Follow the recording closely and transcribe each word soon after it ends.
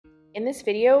In this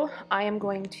video, I am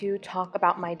going to talk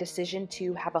about my decision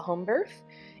to have a home birth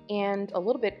and a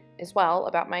little bit as well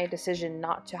about my decision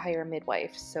not to hire a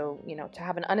midwife. So, to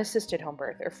have an unassisted home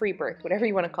birth or free birth, whatever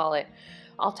you want to call it.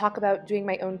 I'll talk about doing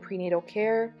my own prenatal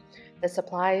care, the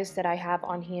supplies that I have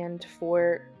on hand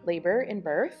for labor and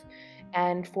birth,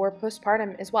 and for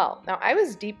postpartum as well. Now, I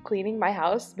was deep cleaning my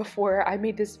house before I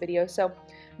made this video, so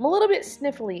I'm a little bit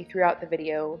sniffly throughout the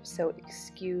video, so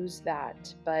excuse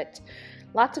that. But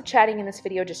lots of chatting in this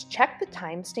video. Just check the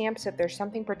timestamps if there's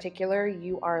something particular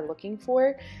you are looking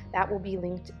for. That will be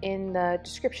linked in the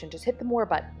description. Just hit the more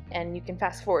button and you can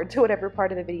fast forward to whatever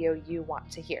part of the video you want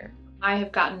to hear. I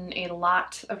have gotten a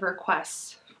lot of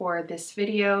requests for this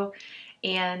video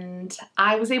and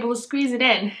I was able to squeeze it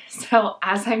in. So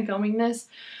as I'm filming this,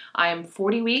 I am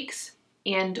 40 weeks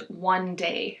and 1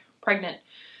 day pregnant.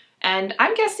 And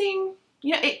I'm guessing,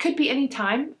 it could be any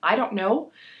time. I don't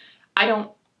know. I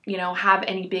don't have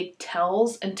any big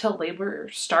tells until labor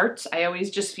starts. I always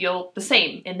just feel the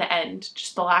same in the end.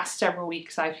 Just the last several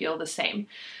weeks I feel the same.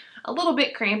 A little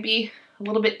bit crampy, a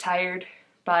little bit tired,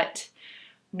 but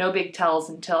no big tells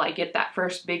until I get that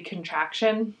first big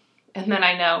contraction, and then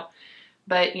I know.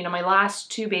 But my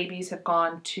last two babies have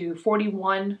gone to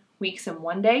 41 weeks in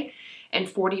 1 day and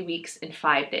 40 weeks in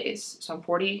 5 days. So I'm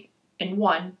 40 in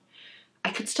 1. I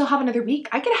could still have another week.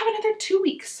 I could have another 2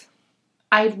 weeks.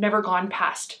 I've never gone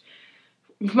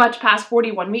much past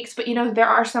 41 weeks, but there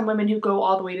are some women who go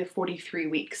all the way to 43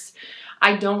 weeks.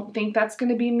 I don't think that's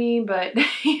going to be me, but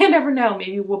you never know.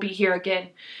 Maybe we'll be here again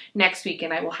next week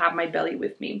and I will have my belly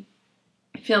with me,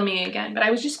 filming again. But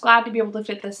I was just glad to be able to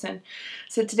fit this in.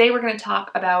 So today we're going to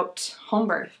talk about home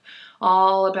birth,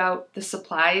 all about the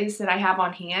supplies that I have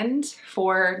on hand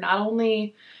for not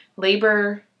only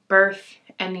labor, birth,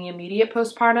 and the immediate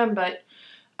postpartum, but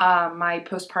my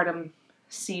postpartum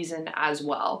season as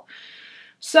well.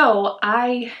 So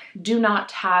I do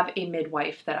not have a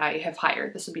midwife that I have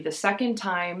hired. This will be the second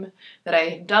time that I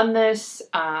have done this.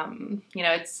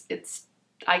 It's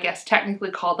I guess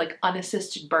technically called like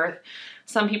unassisted birth.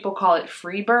 Some people call it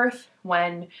free birth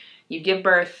when you give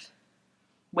birth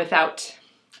without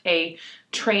a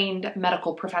trained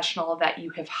medical professional that you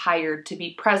have hired to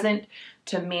be present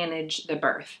to manage the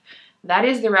birth. That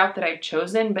is the route that I've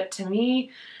chosen, but to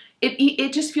me,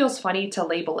 it just feels funny to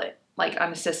label it like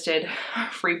unassisted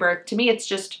free birth. To me, it's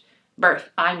just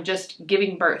birth. I'm just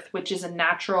giving birth, which is a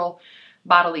natural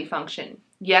bodily function.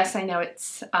 Yes, I know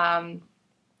it's,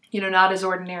 not as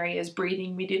ordinary as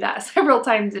breathing. We do that several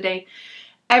times a day,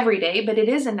 every day, but it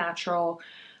is a natural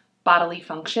bodily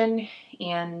function.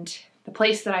 And the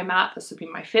place that I'm at, this will be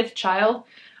my 5th child.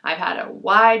 I've had a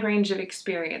wide range of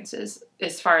experiences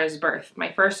as far as birth.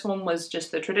 My first one was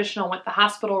just the traditional, went the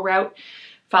hospital route,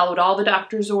 followed all the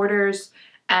doctor's orders,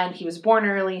 and he was born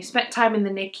early, spent time in the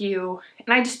NICU,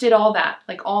 and I just did all that,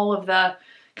 like all of the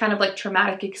kind of like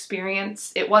traumatic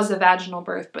experience. It was a vaginal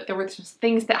birth, but there were some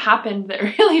things that happened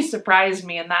that really surprised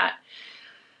me in that.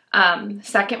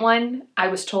 Second one, I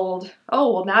was told,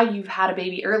 oh, well, now you've had a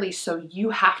baby early, so you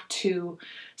have to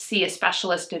see a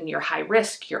specialist and you're high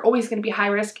risk. You're always going to be high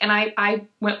risk. And I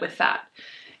went with that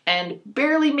and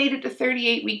barely made it to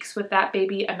 38 weeks with that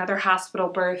baby, another hospital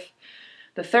birth.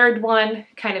 The third one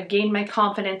kind of gained my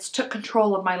confidence, took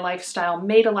control of my lifestyle,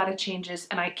 made a lot of changes,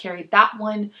 and I carried that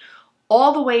one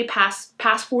all the way past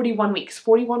 41 weeks.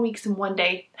 41 weeks in 1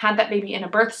 day, had that baby in a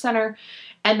birth center,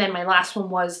 and then my last one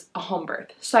was a home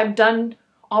birth. So I've done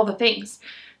all the things.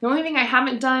 The only thing I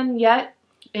haven't done yet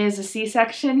is a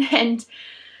C-section, and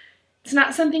it's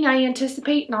not something I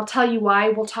anticipate, and I'll tell you why.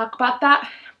 We'll talk about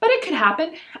that, but it could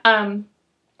happen.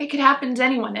 It could happen to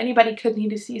anyone. Anybody could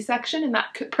need a C-section, and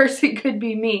that person could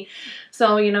be me.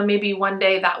 So, maybe one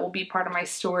day that will be part of my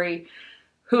story.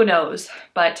 Who knows?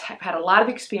 But I've had a lot of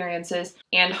experiences,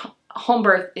 and home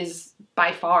birth is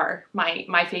by far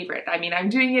my favorite. I mean, I'm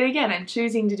doing it again. I'm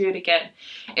choosing to do it again.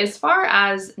 As far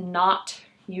as not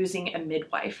using a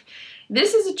midwife,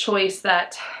 this is a choice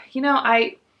that,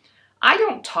 I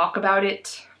don't talk about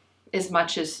it as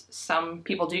much as some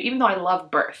people do, even though I love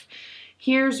birth.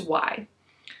 Here's why.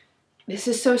 This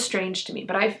is so strange to me,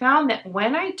 but I found that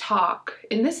when I talk,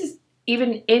 and this is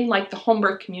even in like the home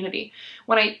birth community,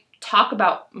 when I talk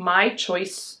about my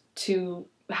choice to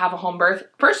have a home birth,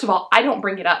 first of all, I don't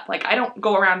bring it up. Like, I don't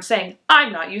go around saying,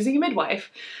 I'm not using a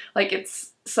midwife. Like,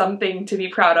 it's something to be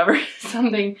proud of or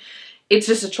something. It's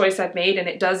just a choice I've made, and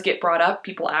it does get brought up.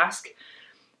 People ask.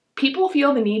 People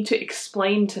feel the need to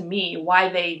explain to me why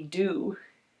they do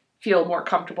feel more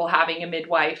comfortable having a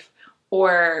midwife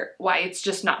or why it's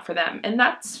just not for them. And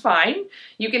that's fine.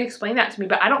 You can explain that to me,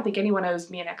 but I don't think anyone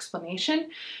owes me an explanation.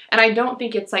 And I don't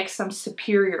think it's like some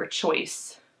superior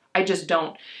choice I just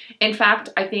don't. In fact,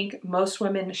 I think most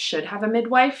women should have a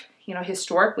midwife. You know,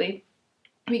 historically,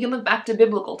 we can look back to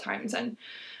biblical times, and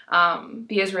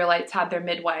the Israelites had their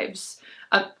midwives.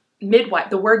 Midwife,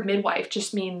 the word midwife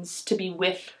just means to be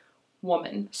with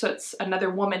woman. So it's another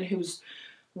woman who's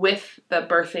with the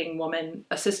birthing woman,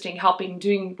 assisting, helping,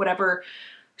 doing whatever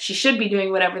she should be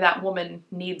doing, whatever that woman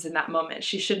needs in that moment.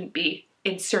 She shouldn't be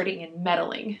inserting and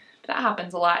meddling. That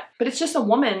happens a lot. But it's just a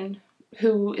woman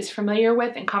who is familiar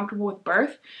with and comfortable with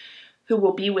birth who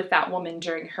will be with that woman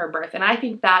during her birth. And I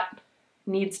think that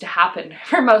needs to happen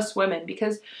for most women,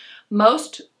 because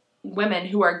most women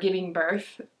who are giving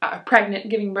birth, pregnant,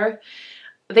 giving birth,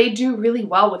 they do really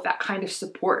well with that kind of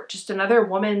support. Just another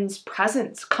woman's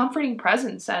presence, comforting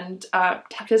presence, and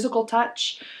physical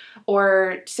touch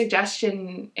or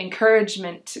suggestion,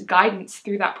 encouragement, guidance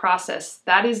through that process.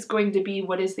 That is going to be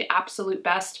what is the absolute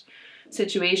best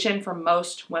situation for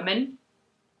most women.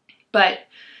 But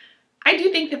I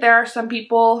do think that there are some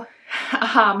people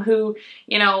who,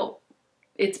 you know,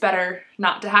 it's better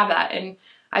not to have that. And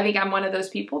I think I'm one of those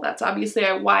people. That's obviously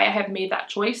why I have made that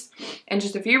choice. And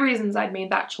just a few reasons I've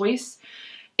made that choice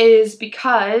is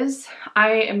because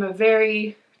I am a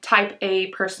very type A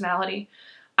personality.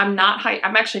 I'm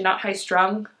actually not high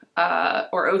strung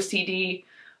or OCD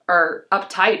or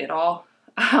uptight at all.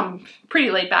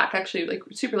 Pretty laid back, actually, like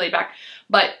super laid back.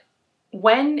 But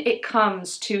when it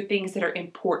comes to things that are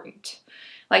important,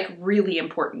 like really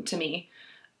important to me,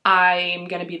 I'm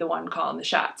going to be the one calling the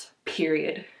shots,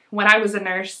 period. When I was a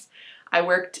nurse, I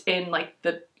worked in like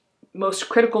the most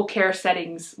critical care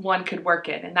settings one could work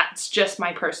in, and that's just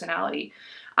my personality.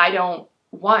 I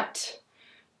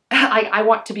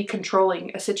want to be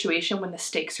controlling a situation when the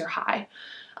stakes are high.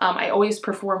 I always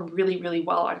perform really, really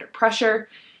well under pressure,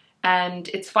 and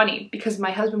it's funny because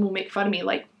my husband will make fun of me,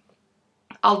 like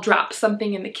I'll drop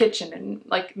something in the kitchen and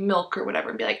like milk or whatever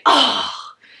and be like, oh,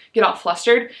 get all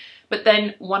flustered. But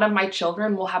then one of my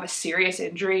children will have a serious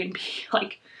injury and be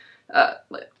like,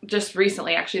 just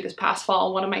recently, actually this past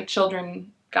fall, one of my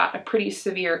children got a pretty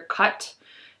severe cut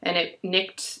and it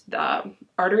nicked the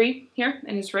artery here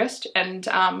in his wrist. And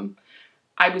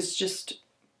I was just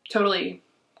totally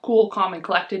cool, calm, and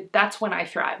collected. That's when I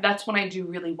thrive. That's when I do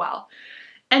really well.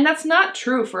 And that's not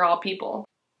true for all people.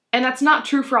 And that's not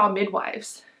true for all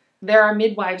midwives. There are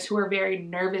midwives who are very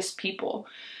nervous people.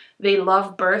 They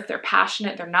love birth, they're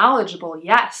passionate, they're knowledgeable,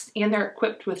 yes, and they're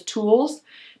equipped with tools,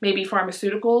 maybe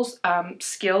pharmaceuticals,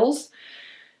 skills,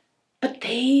 but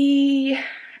they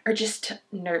are just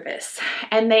nervous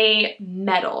and they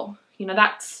meddle. You know,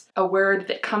 that's a word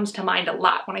that comes to mind a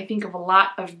lot when I think of a lot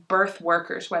of birth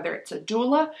workers, whether it's a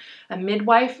doula, a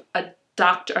midwife, a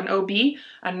doctor, an OB,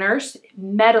 a nurse,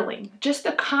 meddling, just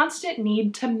the constant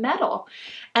need to meddle.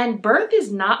 And birth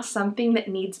is not something that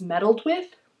needs meddled with.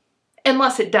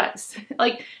 Unless it does.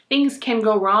 Like, things can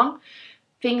go wrong,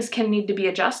 things can need to be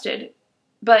adjusted,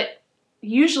 but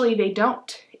usually they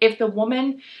don't. If the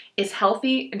woman is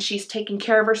healthy and she's taking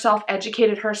care of herself,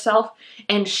 educated herself,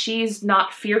 and she's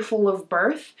not fearful of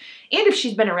birth, and if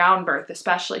she's been around birth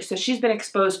especially, so she's been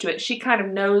exposed to it, she kind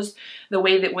of knows the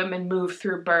way that women move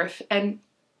through birth, and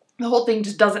the whole thing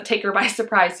just doesn't take her by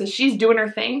surprise. So she's doing her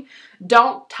thing.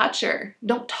 Don't touch her.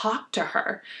 Don't talk to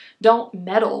her. Don't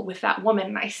meddle with that woman.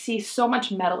 And I see so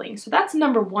much meddling. So that's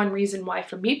number one reason why,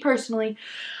 for me personally,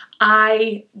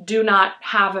 I do not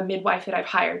have a midwife that I've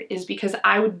hired, is because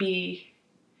I would be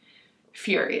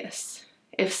furious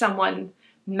if someone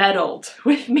meddled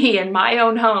with me in my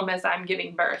own home as I'm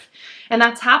giving birth. And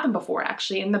that's happened before,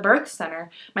 actually, in the birth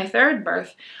center. My third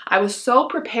birth, I was so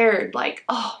prepared, like,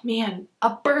 oh man,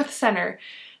 a birth center.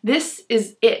 This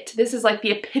is it. This is like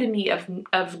the epitome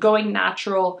of going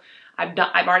natural. I've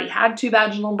already had 2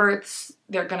 vaginal births.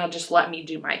 They're gonna just let me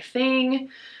do my thing.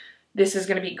 This is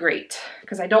gonna be great,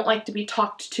 because I don't like to be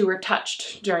talked to or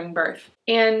touched during birth.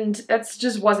 And that's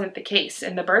just wasn't the case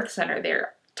in the birth center.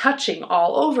 They're touching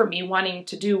all over me, wanting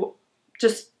to do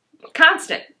just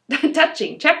constant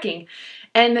touching, checking.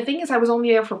 And the thing is, I was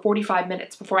only there for 45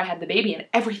 minutes before I had the baby, and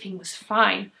everything was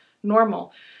fine,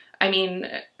 normal. I mean,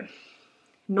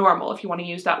 normal, if you want to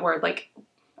use that word. Like,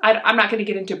 I'm not going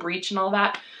to get into breech and all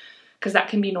that, because that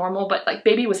can be normal, but like,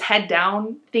 baby was head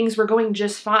down, things were going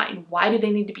just fine. Why do they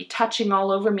need to be touching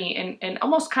all over me and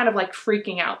almost kind of like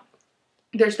freaking out?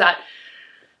 There's that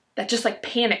just like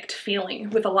panicked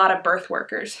feeling with a lot of birth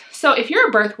workers. So if you're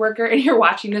a birth worker and you're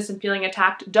watching this and feeling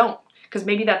attacked, don't, because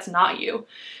maybe that's not you.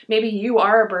 Maybe you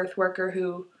are a birth worker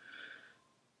who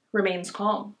remains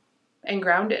calm and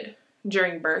grounded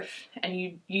during birth,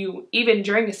 and you even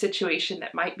during a situation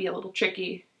that might be a little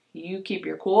tricky, you keep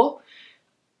your cool.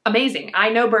 Amazing. I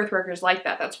know birth workers like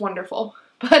that. That's wonderful.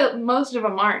 but most of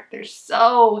them aren't. They're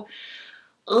so,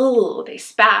 oh, they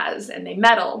spaz and they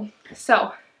meddle.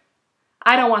 So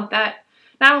I don't want that.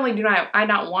 Not only do I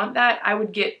not want that, I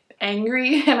would get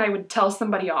angry and I would tell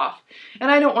somebody off. And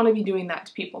I don't want to be doing that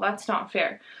to people. That's not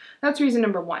fair. That's reason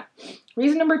number one.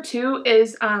 Reason number two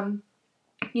is,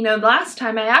 you know, last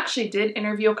time I actually did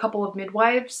interview a couple of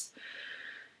midwives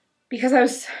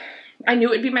because I knew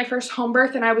it would be my first home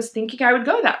birth and I was thinking I would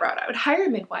go that route. I would hire a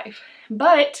midwife.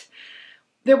 But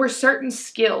there were certain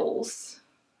skills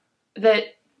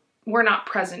that were not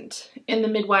present in the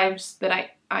midwives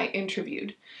that I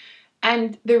interviewed.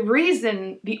 And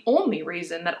the only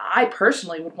reason that I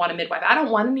personally would want a midwife, I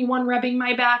don't want anyone rubbing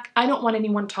my back. I don't want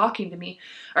anyone talking to me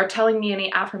or telling me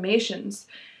any affirmations.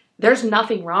 There's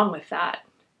nothing wrong with that.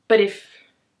 But if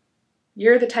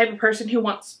you're the type of person who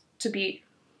wants to be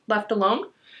left alone,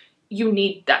 you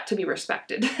need that to be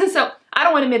respected. So I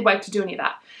don't want a midwife to do any of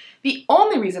that. The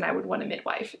only reason I would want a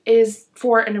midwife is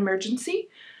for an emergency.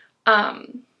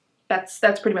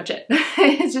 That's pretty much it.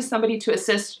 It's just somebody to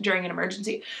assist during an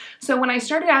emergency. So when I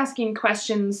started asking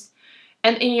questions,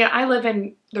 and you know, I live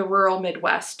in the rural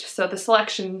Midwest, so the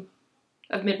selection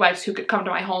of midwives who could come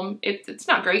to my home, it's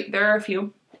not great. There are a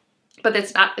few, but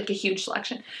it's not like a huge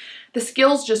selection. The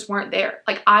skills just weren't there.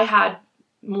 Like I had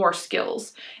more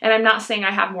skills, and I'm not saying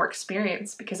I have more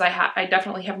experience because I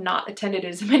definitely have not attended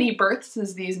as many births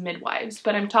as these midwives,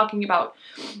 but I'm talking about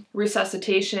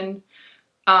resuscitation,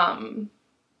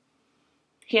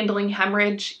 handling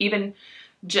hemorrhage, even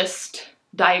just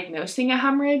diagnosing a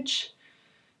hemorrhage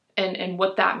and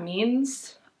what that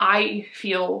means. I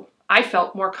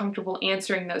felt more comfortable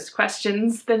answering those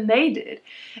questions than they did.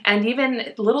 And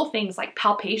even little things like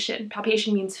palpation.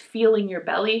 Palpation means feeling your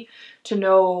belly to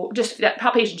know,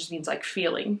 palpation just means like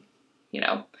feeling, you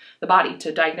know, the body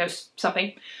to diagnose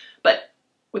something. But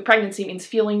with pregnancy, it means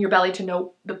feeling your belly to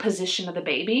know the position of the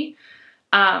baby.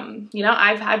 You know,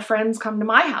 I've had friends come to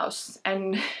my house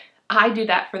and I do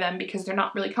that for them because they're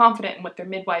not really confident in what their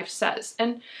midwife says.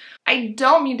 And I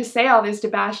don't mean to say all this to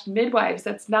bash midwives.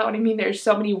 That's not what I mean. There's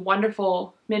so many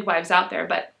wonderful midwives out there.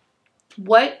 But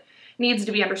what needs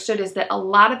to be understood is that a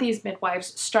lot of these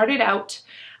midwives started out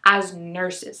as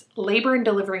nurses, labor and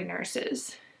delivery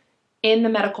nurses in the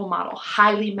medical model,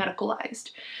 highly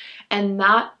medicalized. And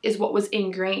that is what was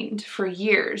ingrained for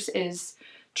years is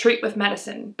treat with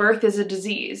medicine. Birth is a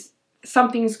disease.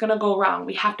 Something's going to go wrong.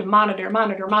 We have to monitor,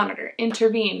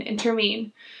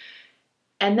 intervene.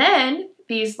 And then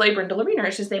these labor and delivery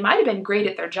nurses, they might have been great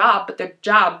at their job, but their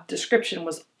job description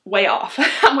was way off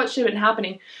on what should have been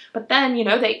happening. But then, you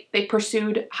know, they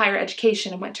pursued higher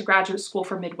education and went to graduate school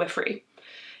for midwifery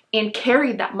and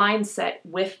carried that mindset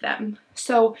with them.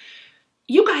 So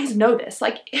you guys know this.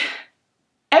 Like,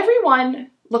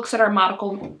 everyone looks at our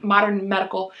modern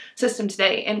medical system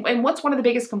today, and what's one of the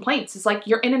biggest complaints is like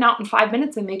you're in and out in 5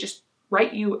 minutes and they just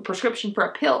write you a prescription for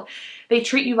a pill. They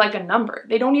treat you like a number.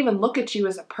 They don't even look at you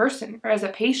as a person or as a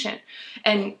patient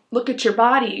and look at your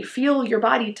body, feel your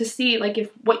body to see like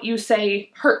if what you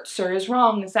say hurts or is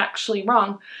wrong is actually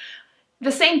wrong.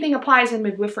 The same thing applies in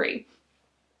midwifery.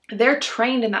 They're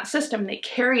trained in that system. They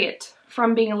carry it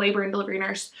from being a labor and delivery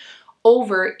nurse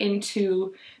over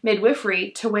into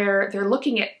midwifery to where they're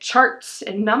looking at charts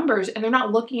and numbers and they're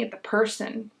not looking at the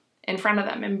person in front of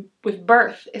them. And with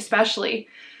birth especially,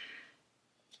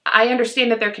 I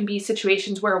understand that there can be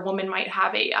situations where a woman might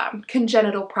have a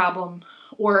congenital problem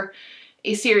or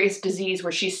a serious disease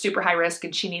where she's super high risk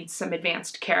and she needs some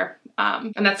advanced care.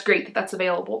 And that's great that that's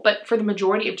available. But for the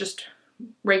majority of just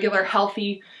regular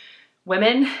healthy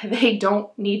women, they don't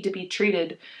need to be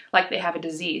treated like they have a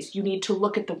disease. You need to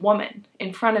look at the woman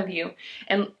in front of you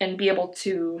and be able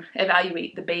to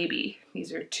evaluate the baby.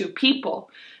 These are two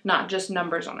people, not just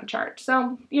numbers on a chart.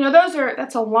 So, you know,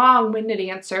 that's a long-winded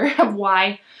answer of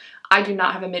why I do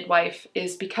not have a midwife,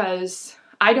 is because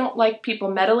I don't like people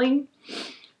meddling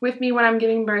with me when I'm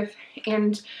giving birth.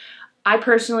 And I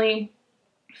personally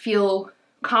feel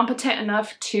competent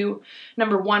enough to,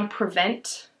 number one,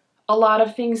 prevent a lot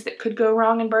of things that could go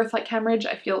wrong in birth, like hemorrhage.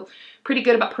 I feel pretty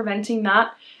good about preventing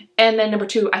that. And then number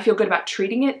two, I feel good about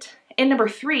treating it. And number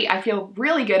three, I feel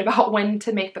really good about when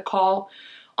to make the call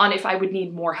on if I would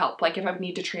need more help, like if I would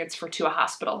need to transfer to a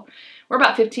hospital. We're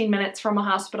about 15 minutes from a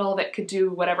hospital that could do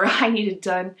whatever I needed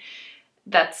done.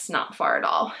 That's not far at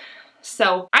all.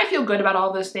 So I feel good about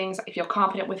all those things. I feel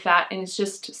confident with that. And it's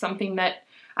just something that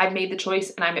I've made the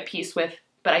choice and I'm at peace with.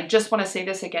 But I just want to say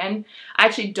this again. I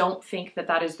actually don't think that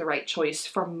that is the right choice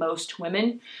for most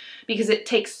women, because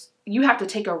you have to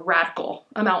take a radical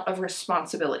amount of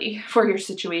responsibility for your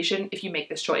situation if you make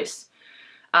this choice.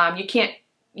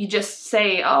 You just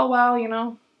say, oh, well, you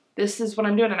know, this is what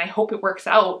I'm doing and I hope it works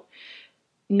out,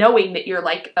 knowing that you're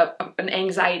like an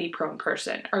anxiety prone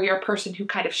person, or you're a person who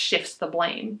kind of shifts the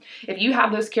blame. If you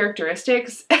have those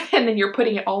characteristics and then you're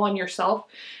putting it all on yourself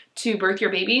to birth your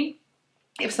baby,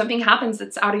 if something happens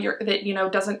that's out of that, you know,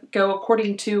 doesn't go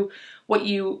according to what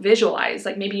you visualize,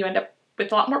 like maybe you end up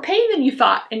with a lot more pain than you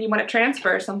thought and you want to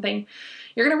transfer or something,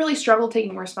 you're going to really struggle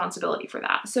taking responsibility for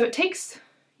that. So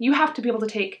you have to be able to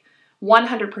take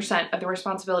 100% of the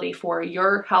responsibility for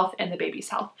your health and the baby's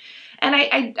health. And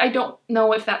I don't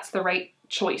know if that's the right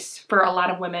choice for a lot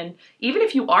of women. Even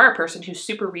if you are a person who's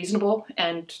super reasonable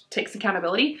and takes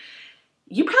accountability,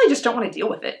 you probably just don't want to deal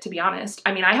with it, to be honest.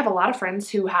 I mean, I have a lot of friends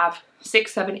who have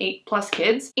 6, 7, 8+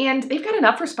 kids, and they've got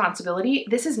enough responsibility.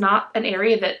 This is not an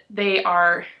area that they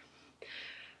are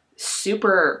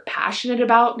super passionate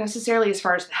about necessarily as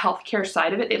far as the healthcare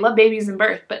side of it. They love babies and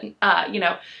birth, but you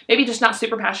know, maybe just not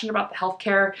super passionate about the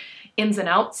healthcare ins and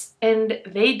outs, and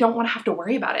they don't want to have to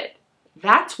worry about it.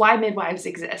 That's why midwives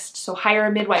exist. So hire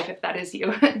a midwife if that is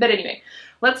you. But anyway,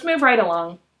 let's move right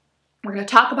along. We're going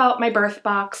to talk about my birth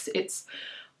box. It's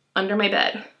under my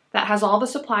bed. That has all the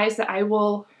supplies that I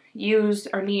will use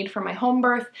or need for my home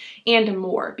birth and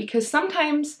more, because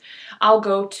sometimes I'll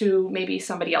go to maybe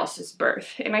somebody else's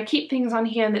birth and I keep things on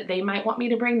hand that they might want me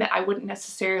to bring that I wouldn't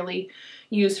necessarily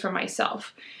use for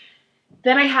myself.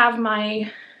 Then I have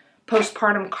my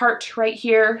postpartum cart right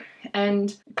here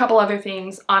and a couple other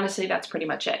things. Honestly, that's pretty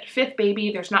much it. 5th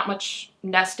baby, there's not much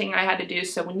nesting I had to do.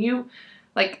 So when you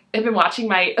have been watching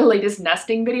my latest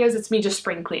nesting videos, it's me just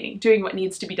spring cleaning, doing what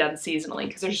needs to be done seasonally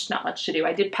because there's just not much to do.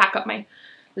 I did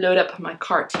load up my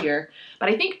cart here. But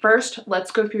I think first,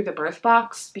 let's go through the birth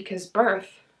box because birth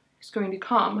is going to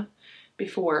come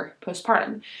before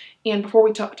postpartum. And before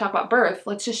we talk about birth,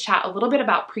 let's just chat a little bit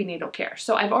about prenatal care.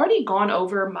 So I've already gone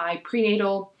over my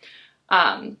prenatal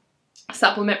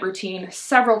supplement routine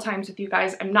several times with you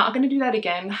guys. I'm not going to do that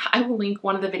again. I will link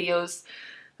one of the videos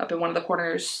up in one of the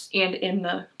corners and in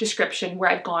the description where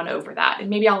I've gone over that. And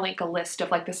maybe I'll link a list of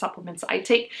like the supplements I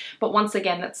take. But once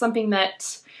again, that's something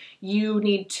that you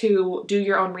need to do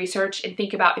your own research and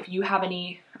think about if you have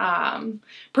any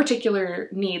particular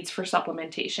needs for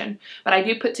supplementation. But I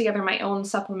do put together my own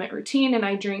supplement routine, and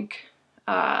I drink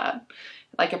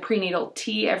like a prenatal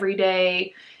tea every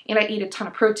day, and I eat a ton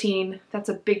of protein. That's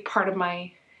a big part of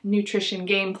my nutrition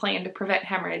game plan to prevent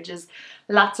hemorrhage, is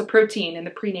lots of protein in the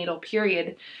prenatal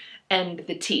period, and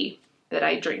the tea that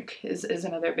I drink is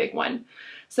another big one.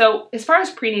 So as far as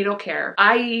prenatal care,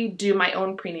 I do my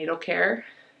own prenatal care,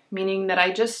 meaning that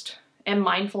I just am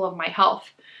mindful of my health.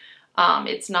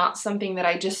 It's not something that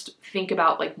I just think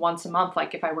about like once a month,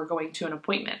 like if I were going to an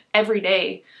appointment. Every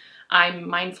day I'm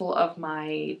mindful of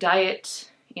my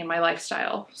diet and my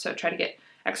lifestyle. So try to get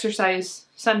exercise,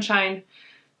 sunshine,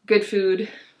 good food.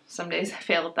 Some days I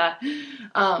fail at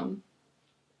that.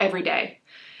 Every day.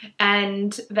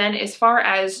 And then as far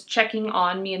as checking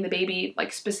on me and the baby,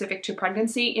 like specific to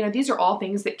pregnancy, you know, these are all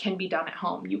things that can be done at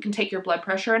home. You can take your blood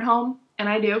pressure at home, and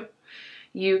I do.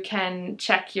 You can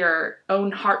check your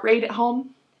own heart rate at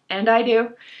home, and I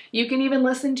do. You can even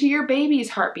listen to your baby's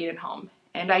heartbeat at home,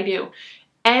 and I do.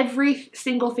 Every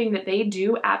single thing that they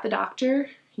do at the doctor,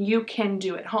 you can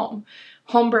do at home.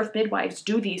 Home birth midwives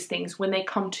do these things when they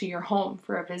come to your home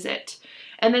for a visit.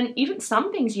 And then even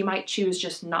some things you might choose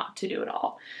just not to do at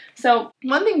all. So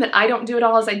one thing that I don't do at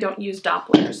all is I don't use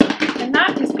Dopplers. And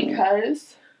that is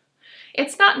because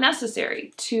it's not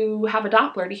necessary to have a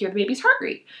Doppler to hear the baby's heart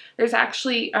rate. There's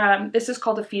actually, this is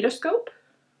called a fetoscope.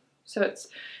 So it's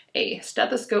a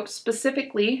stethoscope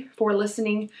specifically for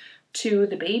listening to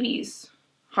the baby's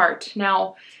heart.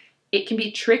 Now, it can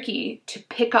be tricky to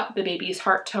pick up the baby's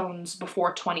heart tones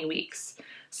before 20 weeks.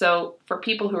 So for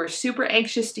people who are super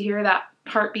anxious to hear that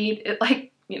heartbeat at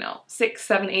 6,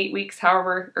 7, 8 weeks,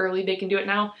 however early they can do it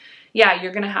now, yeah,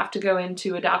 you're going to have to go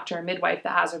into a doctor or midwife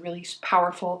that has a really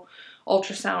powerful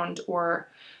ultrasound or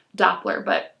Doppler.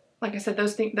 But like I said,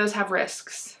 those have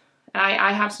risks. And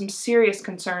I have some serious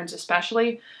concerns,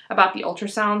 especially about the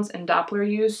ultrasounds and Doppler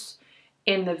use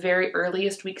in the very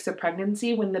earliest weeks of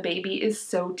pregnancy when the baby is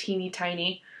so teeny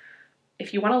tiny.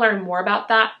 If you want to learn more about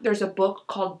that, there's a book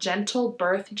called Gentle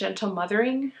Birth, Gentle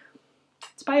Mothering.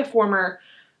 It's by a former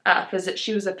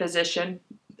she was a physician,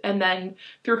 and then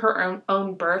through her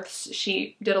own births,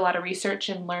 she did a lot of research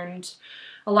and learned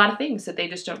a lot of things that they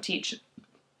just don't teach.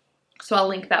 So I'll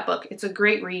link that book. It's a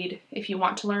great read if you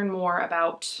want to learn more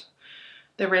about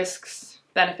the risks,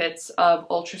 benefits of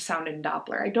ultrasound and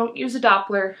Doppler. I don't use a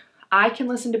Doppler. I can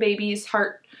listen to baby's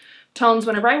heart tones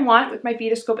whenever I want with my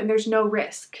fetoscope, and there's no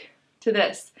risk to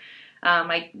this.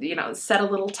 I set a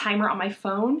little timer on my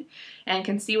phone and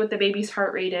can see what the baby's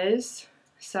heart rate is.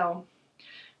 So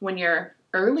when you're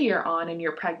earlier on in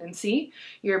your pregnancy,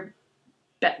 your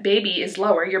baby is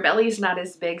lower, your belly is not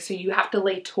as big, so you have to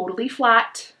lay totally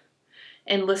flat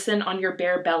and listen on your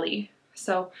bare belly.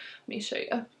 So let me show you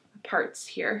the parts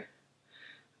here.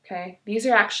 Okay, these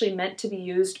are actually meant to be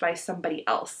used by somebody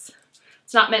else.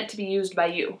 It's not meant to be used by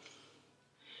you.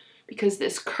 Because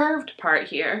this curved part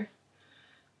here,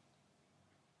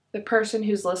 the person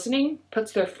who's listening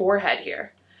puts their forehead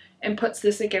here and puts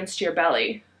this against your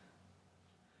belly.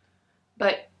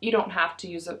 But you don't have to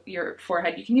use your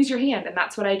forehead. You can use your hand, and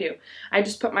that's what I do. I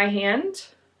just put my hand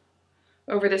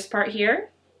over this part here,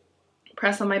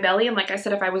 press on my belly, and like I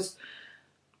said, if I was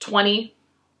 20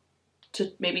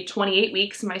 to maybe 28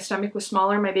 weeks, my stomach was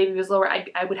smaller, my baby was lower,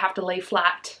 I would have to lay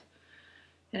flat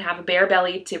and have a bare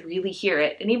belly to really hear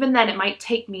it. And even then, it might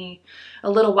take me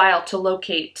a little while to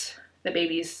locate the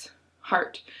baby's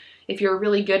heart. If you're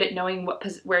really good at knowing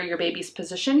where your baby's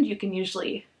positioned, you can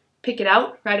usually pick it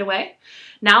out right away.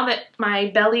 Now that my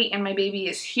belly and my baby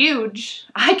is huge,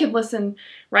 I can listen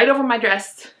right over my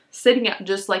dress, sitting up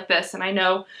just like this, and I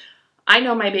know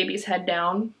my baby's head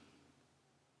down,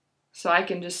 so I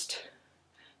can just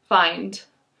find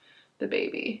the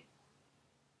baby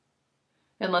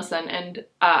and listen. And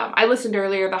I listened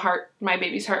earlier, my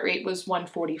baby's heart rate was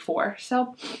 144.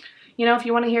 So, you know, if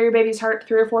you want to hear your baby's heart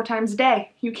 3 or 4 times a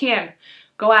day, you can.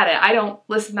 Go at it. I don't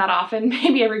listen that often.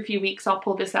 Maybe every few weeks I'll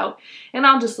pull this out and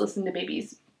I'll just listen to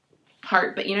baby's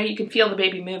heart. But you know, you can feel the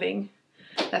baby moving.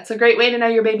 That's a great way to know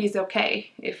your baby's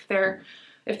okay. If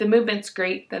the movement's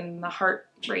great, then the heart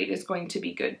rate is going to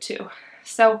be good too.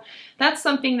 So that's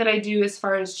something that I do as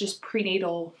far as just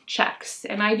prenatal checks.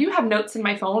 And I do have notes in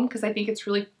my phone because I think it's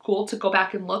really cool to go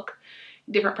back and look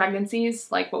different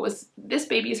pregnancies, like what was this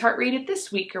baby's heart rate at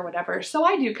this week or whatever. So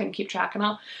I do kind of keep track, and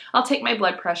I'll take my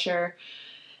blood pressure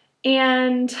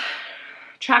and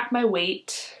track my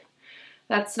weight.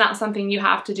 That's not something you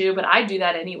have to do, but I do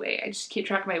that anyway. I just keep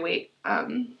track of my weight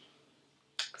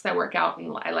because I work out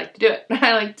and I like to do it.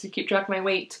 I like to keep track of my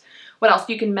weight. What else?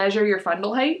 You can measure your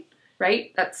fundal height,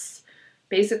 right? That's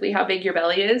basically how big your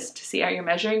belly is, to see how you're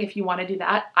measuring if you want to do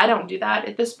that. I don't do that.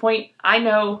 At this point, I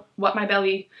know what my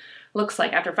belly looks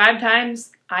like. After 5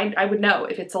 times, I would know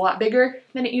if it's a lot bigger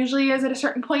than it usually is at a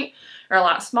certain point or a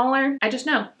lot smaller. I just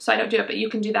know, so I don't do it, but you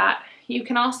can do that. You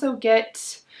can also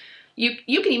get,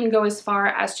 you can even go as far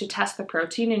as to test the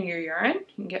protein in your urine.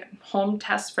 You can get home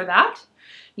tests for that.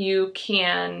 You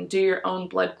can do your own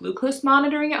blood glucose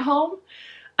monitoring at home.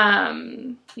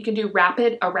 You can do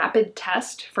a rapid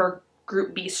test for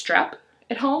group B strep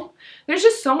at home. There's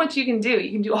just so much you can do.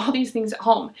 You can do all these things at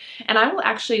home. And I will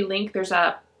actually link, there's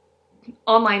a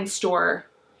online store,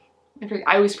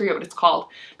 I always forget what it's called,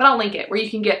 but I'll link it, where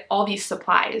you can get all these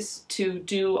supplies to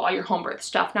do all your home birth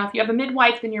stuff. Now, if you have a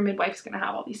midwife, then your midwife's gonna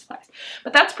have all these supplies.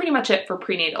 But that's pretty much it for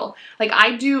prenatal. Like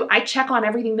I check on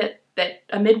everything that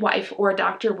a midwife or a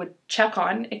doctor would check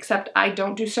on, except I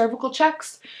don't do cervical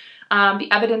checks. The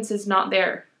evidence is not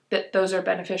there that those are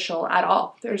beneficial at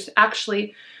all. There's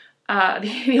actually,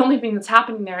 the only thing that's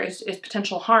happening there is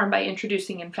potential harm by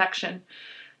introducing infection.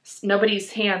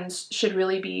 Nobody's hands should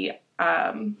really be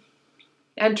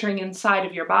entering inside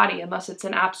of your body unless it's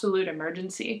an absolute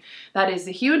emergency. That is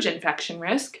a huge infection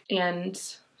risk. And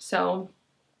so,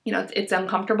 you know, it's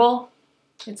uncomfortable.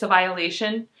 It's a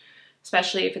violation,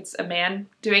 especially if it's a man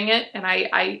doing it. And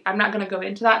I'm not going to go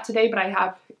into that today, but I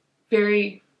have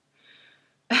very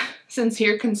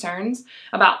sincere concerns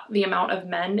about the amount of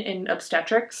men in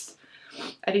obstetrics.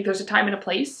 I think there's a time and a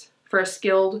place for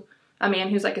a man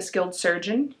who's like a skilled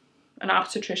surgeon, an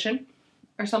obstetrician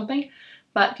or something.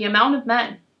 But the amount of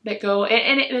men that go,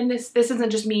 and this isn't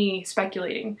just me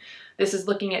speculating, this is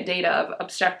looking at data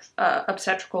of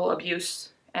obstetrical abuse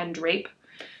and rape,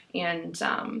 and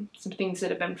some things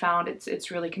that have been found.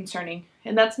 It's really concerning.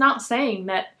 And that's not saying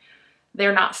that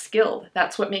they're not skilled.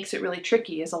 That's what makes it really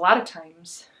tricky, is a lot of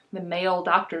times the male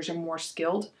doctors are more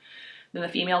skilled than the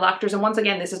female doctors. And once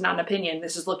again, this is not an opinion.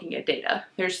 This is looking at data.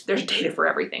 There's data for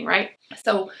everything, right?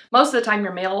 So most of the time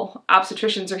your male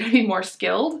obstetricians are going to be more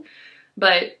skilled,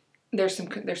 but there's some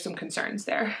concerns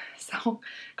there. So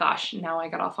gosh, now I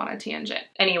got off on a tangent.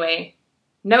 Anyway,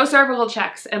 no cervical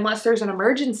checks unless there's an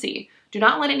emergency. Do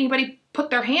not let anybody put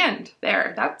their hand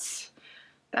there. That's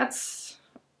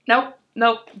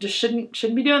nope, just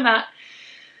shouldn't be doing that.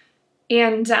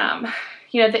 And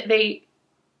you know,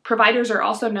 providers are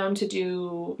also known to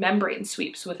do membrane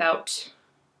sweeps without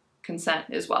consent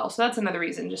as well. So that's another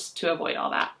reason just to avoid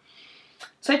all that.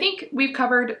 So I think we've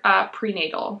covered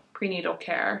prenatal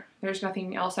care. There's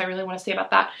nothing else I really want to say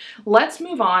about that. Let's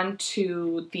move on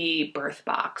to the birth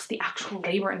box, the actual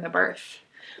labor and the birth.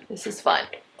 This is fun.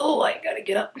 Oh, I gotta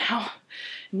get up now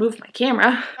and move my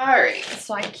camera. All right,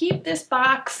 so I keep this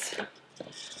box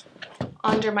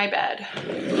under my bed.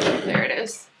 There it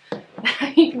is.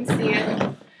 You can see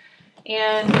it.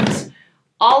 And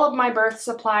all of my birth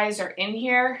supplies are in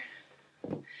here.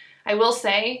 I will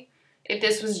say, if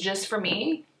this was just for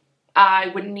me, I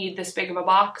wouldn't need this big of a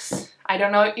box. I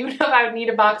don't know even if I would need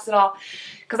a box at all,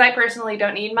 because I personally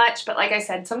don't need much. But like I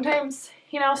said, sometimes,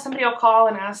 you know, somebody will call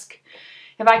and ask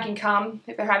if I can come,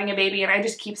 if they're having a baby, and I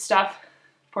just keep stuff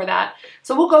for that.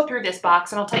 So we'll go through this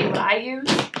box and I'll tell you what I use,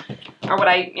 or what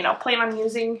I, you know, plan on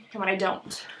using and what I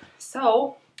don't.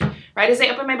 So right as I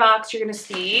open my box, you're gonna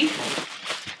see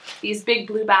these big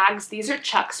blue bags. These are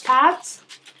Chuck's pads,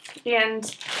 and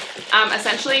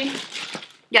essentially,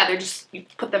 yeah, they're just, you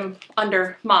put them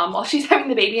under mom while she's having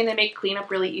the baby, and they make cleanup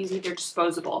really easy. They're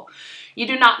disposable. You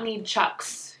do not need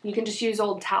Chuck's. You can just use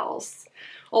old towels.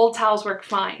 Old towels work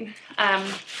fine.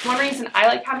 One reason I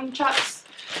like having Chuck's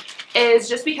is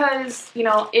just because, you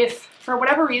know, if for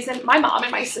whatever reason, my mom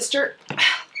and my sister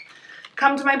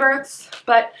come to my births,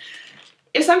 but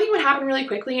if something would happen really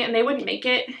quickly and they wouldn't make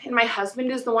it, and my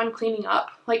husband is the one cleaning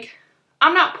up, like,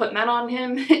 I'm not putting that on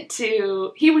him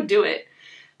he would do it,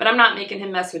 but I'm not making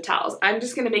him mess with towels. I'm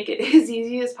just gonna make it as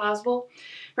easy as possible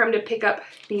for him to pick up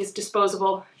these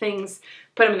disposable things,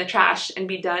 put them in the trash, and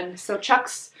be done. So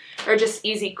Chuck's are just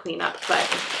easy cleanup, but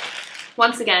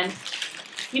once again,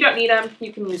 you don't need them.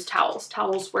 You can use towels.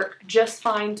 Towels work just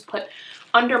fine to put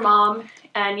under mom.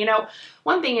 And you know,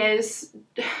 one thing is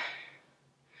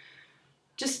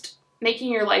just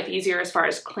making your life easier as far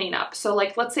as cleanup. So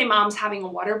like, let's say mom's having a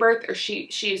water birth, or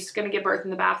she's gonna give birth in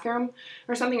the bathroom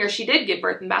or something, or she did give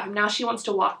birth in the bathroom. Now she wants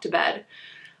to walk to bed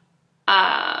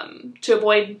to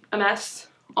avoid a mess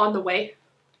on the way,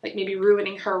 like maybe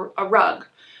ruining a rug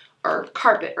or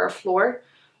carpet or a floor.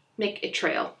 Make a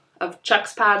trail of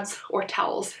Chuck's pads or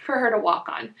towels for her to walk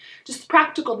on. Just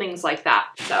practical things like that.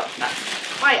 So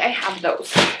that's why I have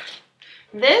those.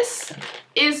 This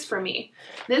is for me.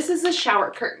 This is a shower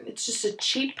curtain. It's just a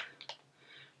cheap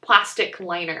plastic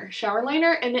liner, shower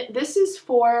liner, and this is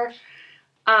for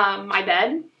my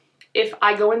bed. If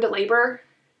I go into labor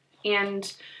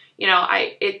and, you know,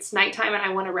 it's nighttime and I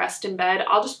want to rest in bed,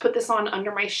 I'll just put this on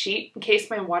under my sheet in case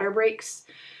my water breaks.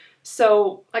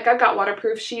 So like, I've got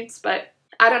waterproof sheets, but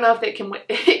I don't know if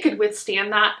it could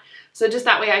withstand that. So just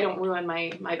that way I don't ruin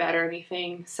my bed or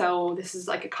anything. So this is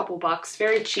like a couple bucks,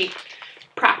 very cheap,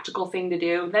 practical thing to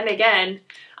do. Then again,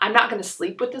 I'm not going to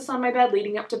sleep with this on my bed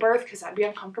leading up to birth because that'd be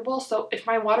uncomfortable. So if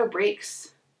my water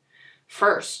breaks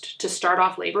first to start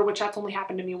off labor, which that's only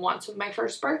happened to me once with my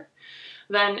first birth,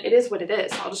 then it is what it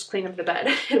is. I'll just clean up the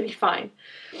bed. It'll be fine.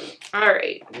 All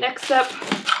right, next up,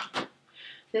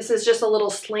 this is just a little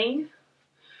sling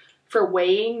for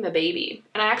weighing the baby.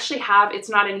 And I actually have, it's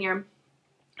not in here,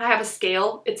 I have a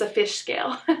scale. It's a fish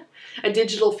scale, a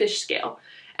digital fish scale.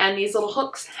 And these little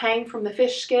hooks hang from the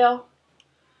fish scale.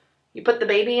 You put the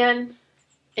baby in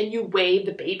and you weigh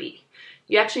the baby.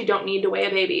 You actually don't need to weigh a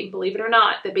baby. Believe it or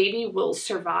not, the baby will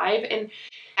survive, and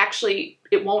actually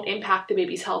it won't impact the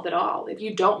baby's health at all if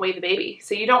you don't weigh the baby.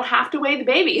 So you don't have to weigh the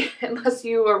baby unless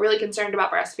you are really concerned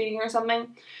about breastfeeding or something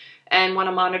and want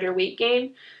to monitor weight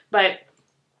gain. But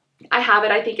I have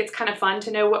it. I think it's kind of fun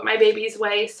to know what my babies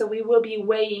weigh. So we will be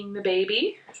weighing the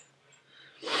baby.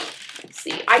 Let's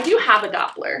see. I do have a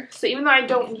Doppler. So even though I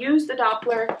don't use the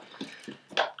Doppler,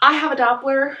 I have a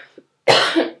Doppler.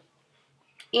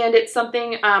 And it's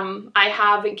something I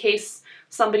have in case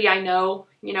somebody I know,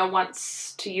 you know,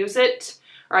 wants to use it,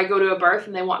 or I go to a birth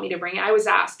and they want me to bring it. I always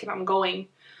ask if I'm going.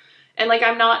 And like,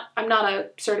 I'm not a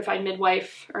certified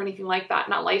midwife or anything like that,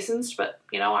 not licensed, but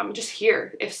you know, I'm just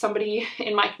here. If somebody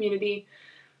in my community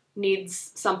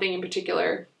needs something in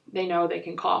particular, they know they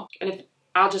can call. And if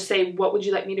I'll just say, what would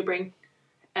you like me to bring?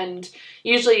 And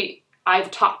usually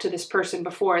I've talked to this person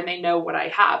before and they know what I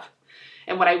have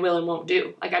and what I will and won't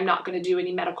do. Like, I'm not going to do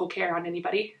any medical care on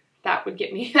anybody. That could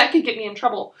get me in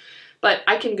trouble. But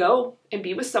I can go and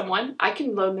be with someone. I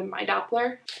can loan them my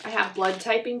Doppler. I have blood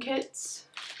typing kits.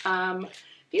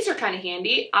 These are kind of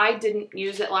handy. I didn't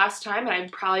use it last time and I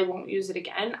probably won't use it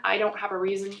again. I don't have a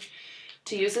reason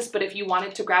to use this, but if you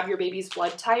wanted to grab your baby's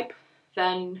blood type,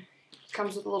 then it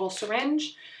comes with a little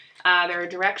syringe. There are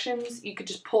directions. You could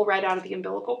just pull right out of the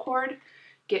umbilical cord,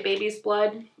 get baby's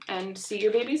blood, and see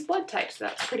your baby's blood type. So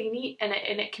that's pretty neat, and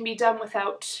it can be done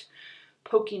without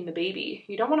poking the baby.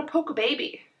 You don't want to poke a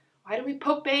baby. Why do we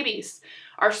poke babies?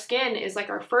 Our skin is like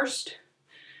our first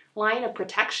line of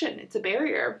protection. It's a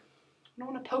barrier. You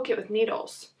don't want to poke it with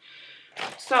needles.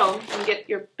 So you can get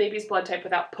your baby's blood type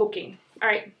without poking. All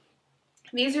right,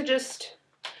 these are just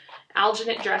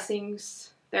alginate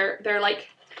dressings They're like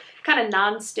kind of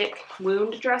non-stick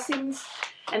wound dressings,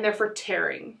 and they're for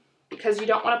tearing, because you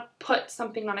don't want to put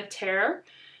something on a tear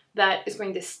that is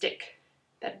going to stick,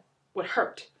 that would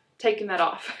hurt, taking that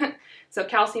off. So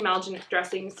calcium alginate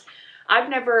dressings. I've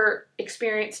never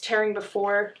experienced tearing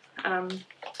before,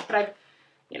 but I've,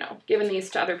 you know, given these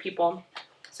to other people,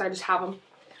 so I just have them.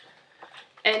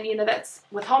 And, you know, that's,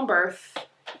 with home birth,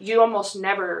 you almost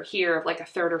never hear of like a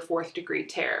 3rd or 4th degree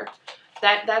tear.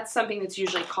 That's something that's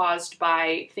usually caused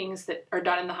by things that are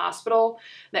done in the hospital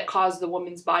that cause the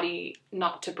woman's body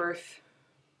not to birth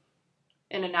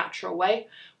in a natural way,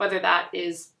 whether that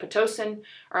is Pitocin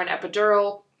or an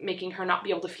epidural, making her not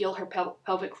be able to feel her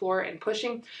pelvic floor and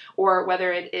pushing, or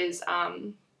whether it is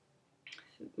the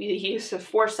use of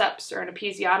forceps or an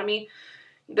episiotomy.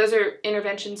 Those are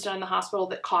interventions done in the hospital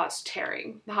that cause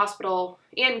tearing. The hospital,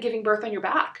 and giving birth on your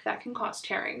back, that can cause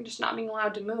tearing, just not being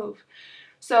allowed to move.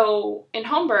 So in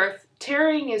home birth,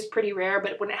 tearing is pretty rare,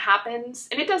 but when it happens,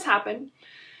 and it does happen,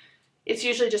 it's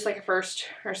usually just like a 1st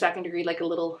or 2nd degree, like a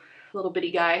little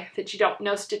bitty guy that you don't,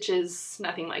 no stitches,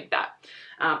 nothing like that.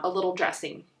 A little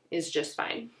dressing is just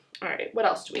fine. All right, what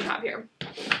else do we have here?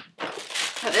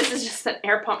 This is just an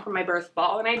air pump from my birth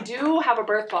ball, and I do have a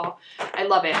birth ball. I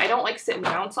love it. I don't like sit and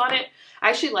bounce on it. I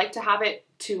actually like to have it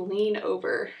to lean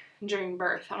over during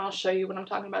birth, and I'll show you what I'm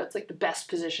talking about. It's like the best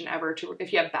position ever to,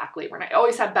 if you have back labor, and I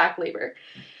always have back labor.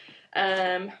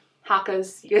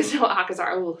 Hakas, you guys know what Hakas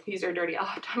are. Oh, these are dirty. I'll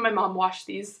have to have my mom wash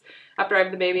these after I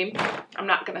have the baby. I'm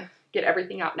not gonna get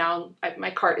everything out now. My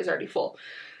cart is already full.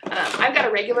 I've got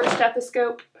a regular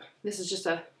stethoscope. This is just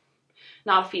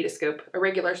not a fetoscope, a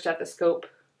regular stethoscope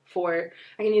for,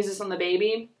 I can use this on the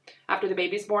baby after the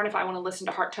baby's born if I want to listen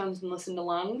to heart tones and listen to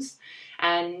lungs.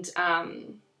 And,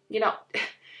 you know,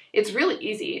 it's really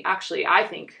easy, actually, I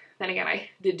think. Then again, I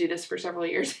did do this for several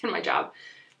years in my job,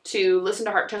 to listen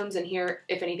to heart tones and hear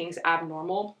if anything's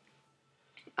abnormal.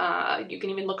 You can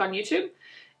even look on YouTube.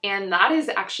 And that is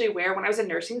actually where, when I was in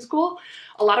nursing school,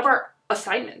 a lot of our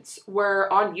assignments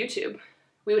were on YouTube.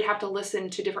 We would have to listen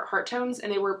to different heart tones,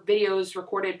 and they were videos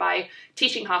recorded by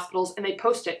teaching hospitals, and they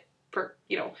post it for,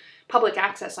 you know, public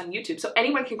access on YouTube. So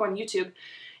anyone can go on YouTube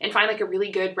and find like a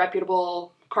really good,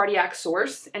 reputable cardiac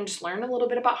source and just learn a little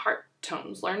bit about heart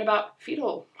tones, learn about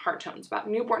fetal heart tones, about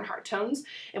newborn heart tones,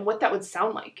 and what that would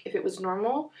sound like if it was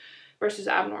normal versus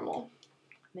abnormal.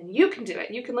 And then you can do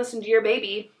it. You can listen to your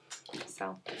baby.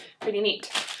 So pretty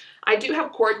neat. I do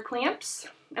have cord clamps,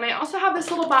 and I also have this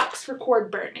little box for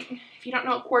cord burning. If you don't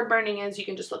know what cord burning is, you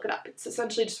can just look it up. It's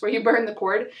essentially just where you burn the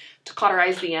cord to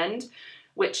cauterize the end,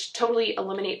 which totally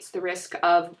eliminates the risk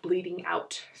of bleeding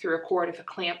out through a cord if a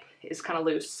clamp is kind of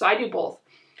loose. So I do both.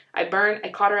 I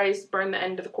cauterize, burn the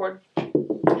end of the cord,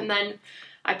 and then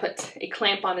I put a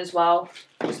clamp on as well.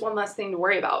 Just one less thing to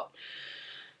worry about.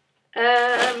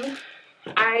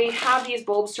 I have these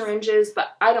bulb syringes,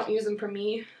 but I don't use them for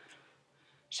me.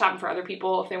 Just have them for other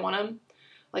people if they want them.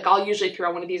 Like, I'll usually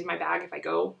throw one of these in my bag if I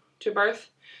go to birth.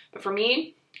 But for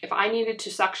me, if I needed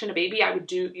to suction a baby, I would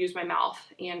use my mouth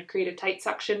and create a tight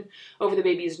suction over the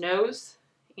baby's nose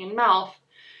and mouth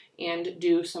and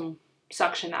do some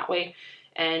suction that way.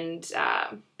 And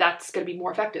that's going to be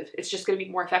more effective. It's just going to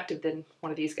be more effective than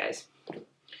one of these guys.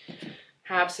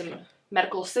 Have some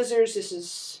medical scissors. This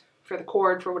is for the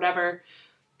cord, for whatever.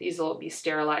 These will be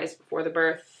sterilized before the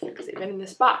birth because they've been in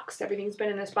this box. Everything's been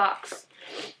in this box.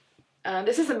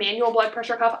 This is a manual blood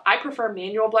pressure cuff. I prefer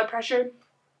manual blood pressure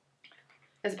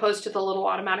as opposed to the little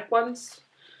automatic ones.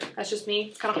 That's just me.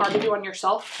 It's kind of hard to do on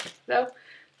yourself, though.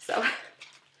 So,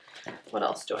 what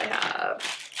else do I have?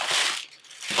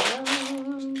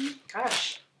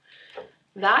 Gosh.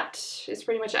 That is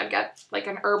pretty much, I've got like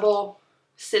an herbal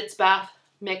sitz bath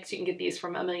mix. You can get these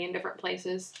from a million different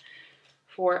places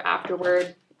for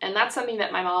afterward. And that's something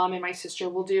that my mom and my sister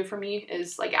will do for me,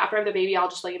 is like after I have the baby, I'll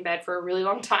just lay in bed for a really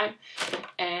long time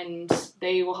and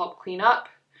they will help clean up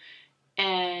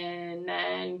and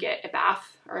then get a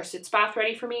bath or a sitz bath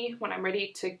ready for me when I'm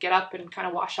ready to get up and kind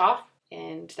of wash off.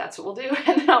 And that's what we'll do.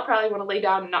 And then I'll probably want to lay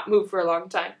down and not move for a long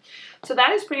time. So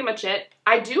that is pretty much it.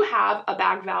 I do have a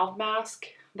bag valve mask.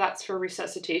 That's for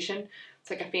resuscitation. It's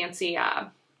like a fancy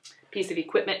piece of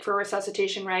equipment for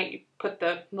resuscitation, right? You put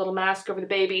the little mask over the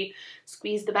baby,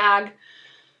 squeeze the bag.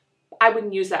 I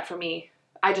wouldn't use that for me.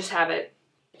 I just have it.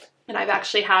 And I've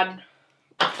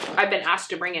been asked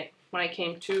to bring it when I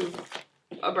came to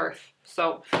a birth.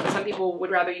 So some people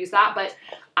would rather use that. But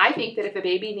I think that if a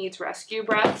baby needs rescue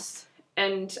breaths,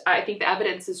 and I think the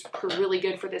evidence is really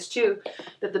good for this too,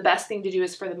 that the best thing to do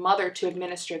is for the mother to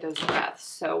administer those breaths.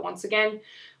 So once again,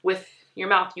 with your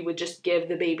mouth, you would just give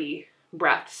the baby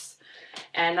breaths.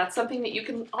 And that's something that you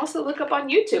can also look up on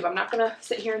YouTube. I'm not gonna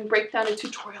sit here and break down a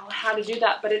tutorial on how to do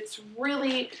that, but it's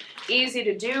really easy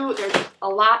to do.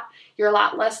 You're a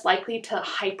lot less likely to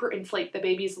hyperinflate the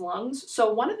baby's lungs.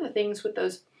 So one of the things with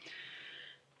those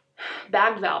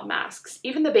bag valve masks,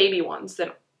 even the baby ones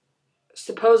that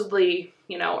supposedly,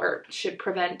 or should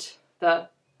prevent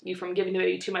you from giving the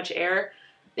baby too much air,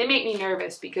 they make me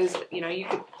nervous because,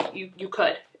 you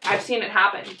could. I've seen it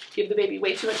happen. Give the baby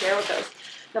way too much air with those.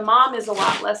 The mom is a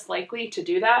lot less likely to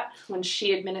do that when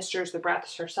she administers the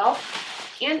breaths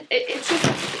herself. And it's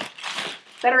just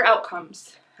better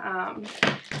outcomes.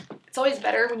 It's always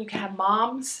better when you can have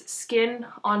mom's skin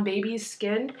on baby's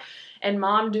skin and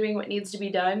mom doing what needs to be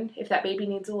done if that baby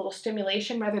needs a little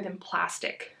stimulation rather than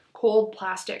plastic, cold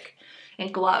plastic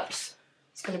and gloves.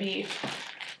 It's going to be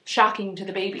shocking to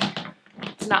the baby.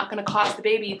 It's not going to cause the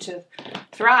baby to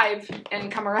thrive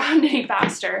and come around any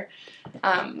faster.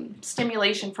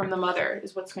 Stimulation from the mother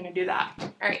is what's going to do that.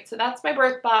 All right, so that's my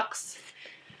birth box.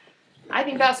 I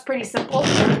think that's pretty simple,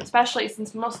 especially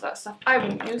since most of that stuff I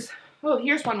wouldn't use. Oh,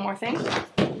 here's one more thing.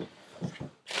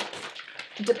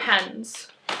 Depends.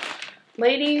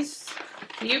 Ladies,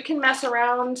 you can mess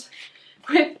around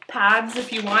with pads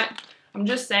if you want. I'm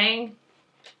just saying,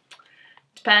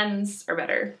 depends are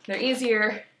better. They're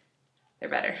easier, they're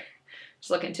better.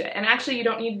 Just look into it. And actually, you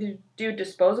don't need to do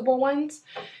disposable ones.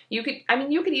 You could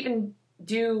even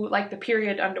do like the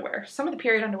period underwear. Some of the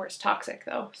period underwear is toxic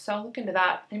though, so look into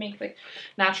that. They make like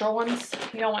natural ones.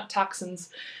 You don't want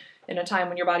toxins in a time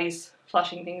when your body's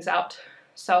flushing things out.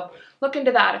 So look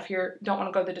into that if you don't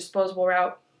want to go the disposable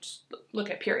route. Just look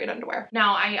at period underwear.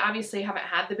 Now, I obviously haven't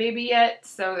had the baby yet,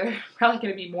 so there are probably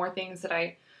going to be more things that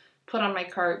I put on my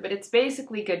cart, but it's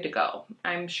basically good to go.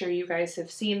 I'm sure you guys have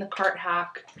seen the cart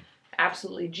hack.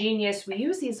 Absolutely genius. We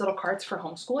use these little carts for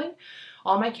homeschooling.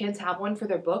 All my kids have one for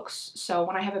their books, so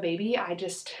when I have a baby, I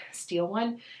just steal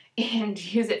one and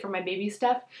use it for my baby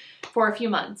stuff for a few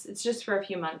months. It's just for a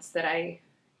few months that I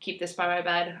keep this by my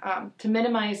bed to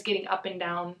minimize getting up and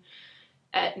down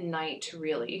at night,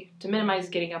 really. To minimize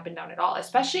getting up and down at all,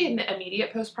 especially in the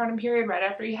immediate postpartum period right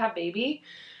after you have baby.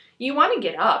 You want to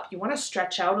get up, you want to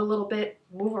stretch out a little bit,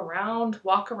 move around,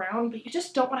 walk around, but you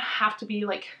just don't want to have to be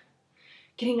like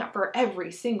getting up for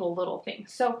every single little thing.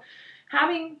 So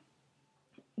having,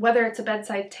 whether it's a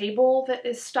bedside table that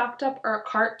is stocked up or a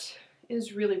cart,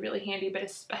 is really, really handy, but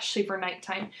especially for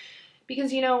nighttime.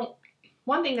 Because,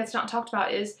 one thing that's not talked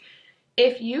about is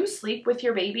if you sleep with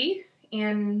your baby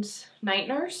and night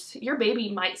nurse, your baby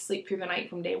might sleep through the night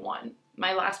from day one.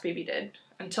 My last baby did,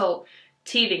 until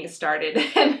teething started,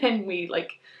 and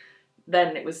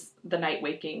then it was the night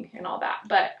waking and all that.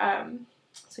 But,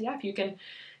 so yeah, if you can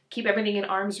keep everything in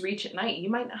arm's reach at night, you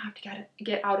might not have to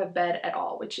get out of bed at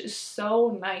all, which is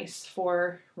so nice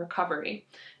for recovery.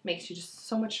 Makes you just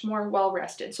so much more well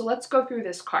rested. So let's go through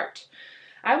this cart.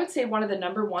 I would say one of the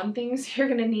number one things you're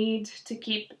gonna need to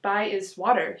keep by is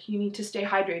water. You need to stay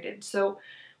hydrated. So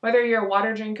whether you're a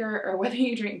water drinker or whether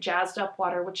you drink jazzed up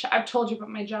water, which I've told you about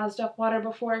my jazzed up water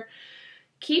before,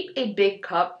 keep a big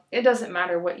cup. It doesn't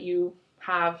matter what you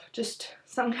have, just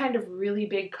some kind of really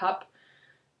big cup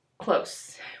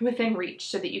close, within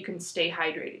reach, so that you can stay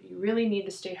hydrated. You really need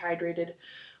to stay hydrated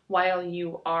while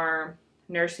you are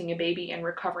nursing a baby and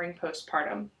recovering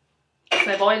postpartum.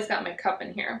 So I've always got my cup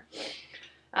in here.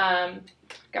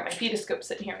 Got my fetoscope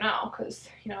sitting here now because,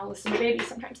 I listen to babies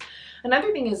sometimes.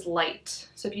 Another thing is light.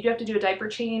 So if you do have to do a diaper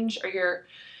change or you're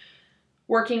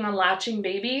working on latching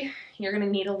baby, you're going to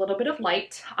need a little bit of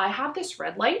light. I have this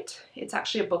red light. It's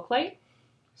actually a book light.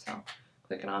 So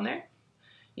click it on there.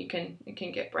 It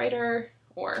can get brighter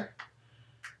or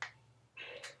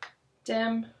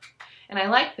dim. And I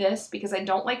like this because I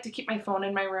don't like to keep my phone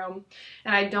in my room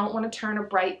and I don't want to turn a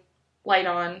bright light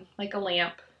on like a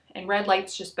lamp. And red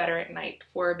light's just better at night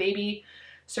for a baby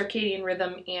circadian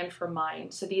rhythm and for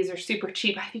mine. So these are super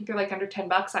cheap. I think they're like under 10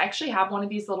 bucks. I actually have one of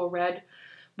these little red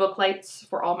book lights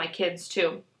for all my kids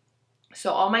too.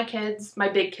 So all my kids, my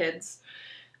big kids,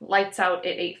 lights out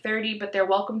at 8:30, but they're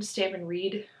welcome to stay up and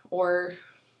read or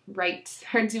write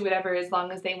or do whatever as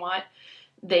long as they want.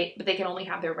 But they can only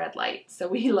have their red light. So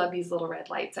we love these little red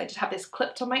lights. I just have this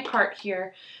clipped on my cart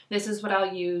here. This is what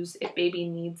I'll use if baby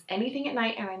needs anything at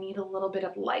night and I need a little bit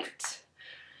of light.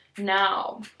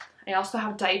 Now, I also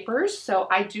have diapers. So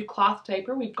I do cloth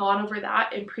diaper. We've gone over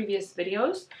that in previous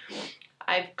videos.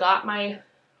 I've got my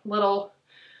little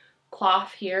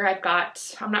cloth here.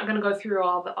 I'm not going to go through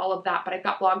all of that, but I've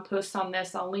got blog posts on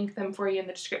this. I'll link them for you in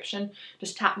the description.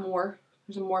 Just tap more.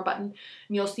 There's a more button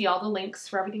and you'll see all the links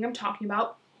for everything I'm talking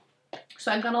about.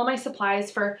 So I've got all my supplies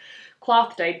for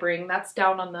cloth diapering. That's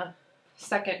down on the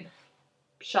second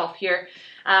shelf here.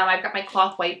 I've got my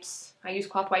cloth wipes. I use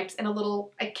cloth wipes and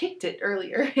I kicked it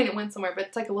earlier and it went somewhere, but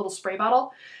it's like a little spray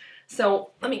bottle. So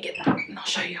let me get that and I'll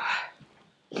show you.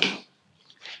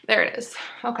 There it is.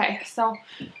 Okay, so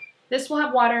this will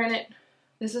have water in it.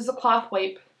 This is a cloth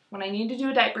wipe. When I need to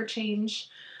do a diaper change,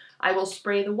 I will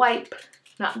spray the wipe,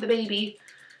 not the baby,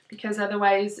 because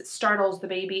otherwise it startles the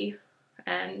baby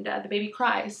and the baby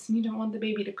cries. You don't want the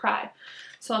baby to cry.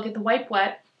 So I'll get the wipe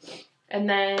wet and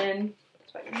then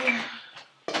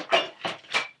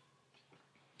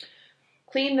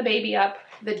clean the baby up.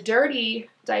 The dirty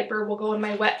diaper will go in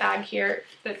my wet bag here.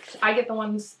 I get the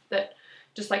ones that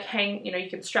just like hang, you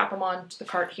can strap them on to the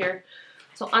cart here.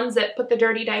 So unzip, put the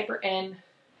dirty diaper in,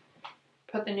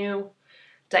 put the new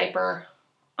diaper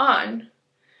on,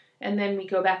 and then we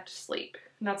go back to sleep.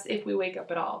 And that's if we wake up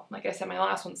at all. Like I said, my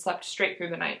last one slept straight through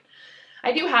the night.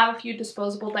 I do have a few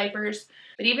disposable diapers,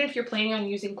 but even if you're planning on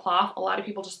using cloth, a lot of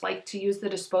people just like to use the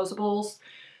disposables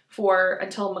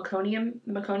until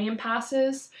meconium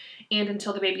passes and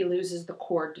until the baby loses the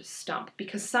cord stump,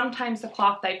 because sometimes the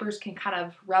cloth diapers can kind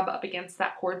of rub up against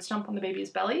that cord stump on the baby's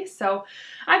belly. So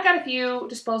I've got a few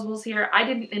disposables here. I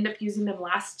didn't end up using them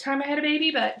last time I had a baby,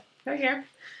 but they're here.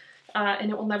 And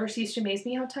it will never cease to amaze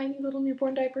me how tiny little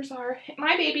newborn diapers are.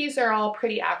 My babies are all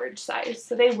pretty average size,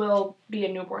 so they will be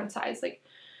a newborn size, like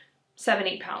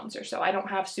 7-8 pounds or so. I don't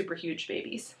have super huge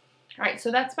babies. All right,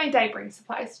 so that's my diapering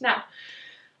supplies. Now,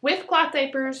 with cloth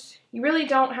diapers, you really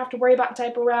don't have to worry about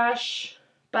diaper rash,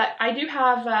 but I do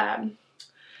have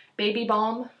baby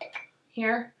balm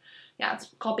here. Yeah, it's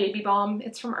called Baby Balm.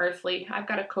 It's from Earthly. I've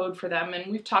got a code for them,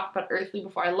 and we've talked about Earthly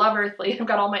before. I love Earthly. I've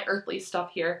got all my Earthly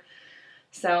stuff here.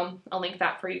 So I'll link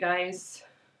that for you guys.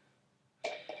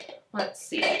 Let's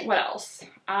see, what else?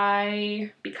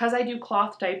 Because I do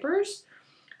cloth diapers,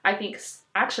 I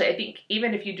think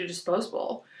even if you do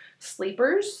disposable,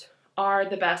 sleepers are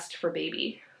the best for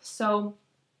baby. So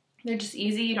they're just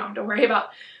easy. You don't have to worry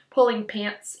about pulling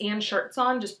pants and shirts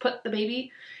on. Just put the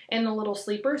baby in the little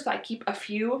sleeper. So I keep a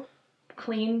few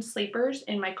clean sleepers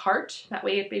in my cart. That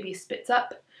way if baby spits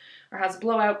up or has a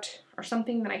blowout or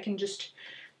something, then I can just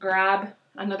grab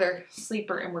another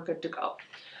sleeper and we're good to go.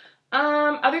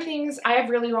 Other things, I have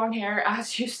really long hair,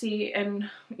 as you see, and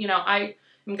I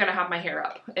am gonna have my hair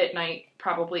up at night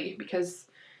probably because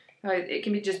it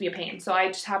can just be a pain. So I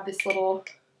just have this little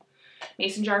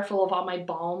mason jar full of all my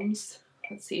balms.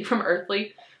 Let's see, from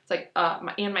Earthly. It's like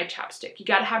and my chapstick. You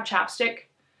gotta have chapstick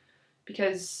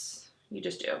because you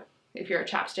just do if you're a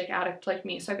chapstick addict like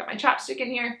me. So I've got my chapstick in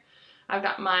here. I've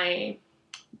got my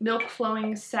milk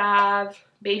flowing salve,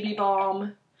 baby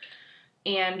balm,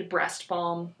 and breast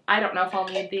balm. I don't know if I'll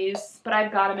need these, but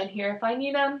I've got them in here if I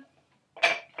need them.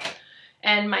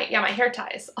 And my hair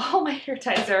ties. All my hair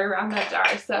ties are around that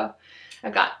jar. So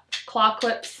I've got claw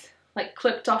clips like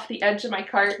clipped off the edge of my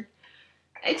cart.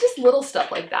 It's just little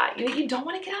stuff like that you don't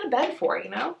want to get out of bed for,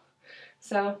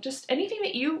 So just anything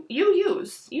that you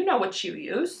use, what you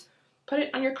use, put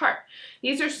it on your cart.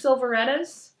 These are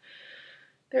Silverettas.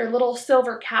 They're little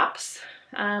silver caps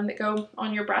that go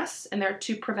on your breasts, and they're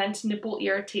to prevent nipple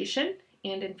irritation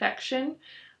and infection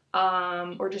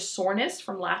or just soreness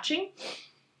from latching.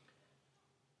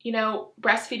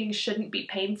 Breastfeeding shouldn't be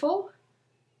painful,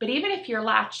 but even if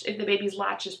the baby's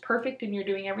latch is perfect and you're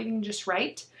doing everything just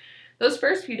right, those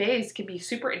first few days can be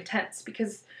super intense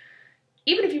because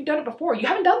even if you've done it before, you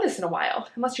haven't done this in a while.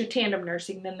 Unless you're tandem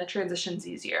nursing, then the transition's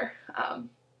easier.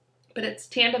 But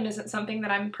tandem isn't something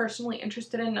that I'm personally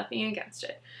interested in, nothing against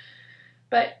it.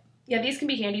 But yeah, these can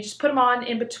be handy. Just put them on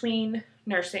in between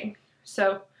nursing.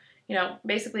 So,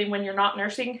 basically when you're not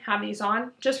nursing, have these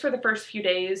on just for the first few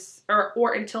days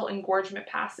or until engorgement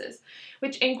passes,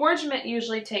 which engorgement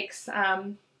usually takes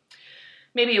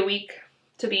maybe a week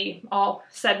to be all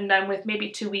said and done with, maybe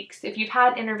 2 weeks. If you've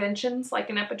had interventions like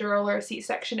an epidural or a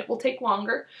C-section, it will take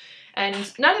longer.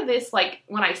 And none of this, like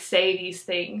when I say these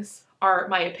things, are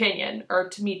my opinion or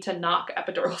to me to knock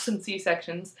epidurals and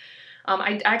C-sections.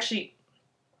 I actually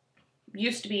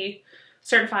used to be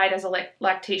certified as a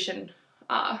lactation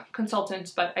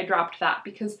consultant, but I dropped that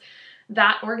because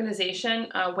that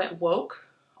organization went woke.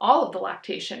 All of the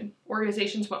lactation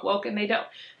organizations went woke, and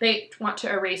they want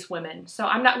to erase women. So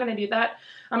I'm not going to do that.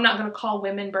 I'm not going to call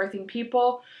women birthing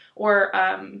people or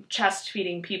chest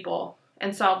feeding people.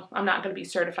 And so I'm not going to be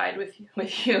certified with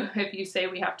you if you say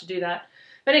we have to do that.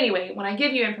 But anyway, when I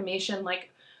give you information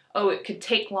like, oh, it could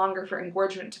take longer for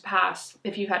engorgement to pass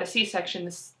if you've had a C-section,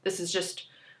 this is just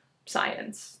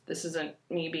science. This isn't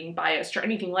me being biased or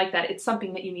anything like that. It's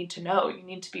something that you need to know. You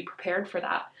need to be prepared for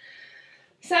that.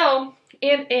 So,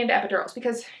 and epidurals,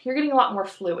 because you're getting a lot more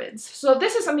fluids. So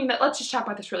this is something that, let's just talk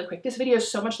about this really quick. This video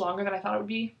is so much longer than I thought it would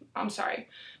be. I'm sorry.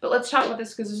 But let's talk about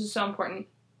this because this is so important.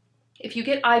 If you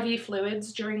get IV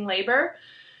fluids during labor,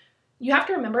 you have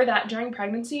to remember that during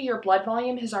pregnancy, your blood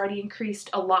volume has already increased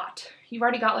a lot. You've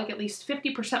already got like at least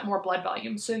 50% more blood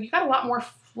volume. So you got a lot more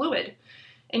fluid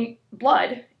and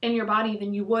blood in your body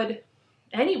than you would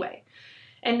anyway.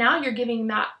 And now you're giving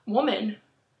that woman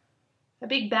a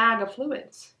big bag of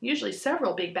fluids, usually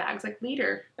several big bags, like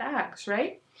liter bags,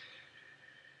 right?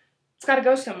 It's got to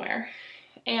go somewhere.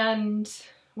 And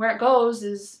where it goes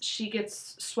is she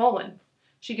gets swollen.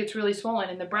 She gets really swollen,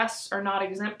 and the breasts are not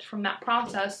exempt from that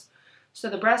process. So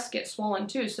the breasts get swollen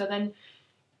too. So then,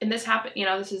 and this happen, you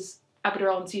know, this is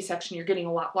epidural and C-section, you're getting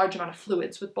a large amount of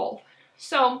fluids with both.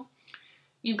 So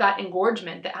you've got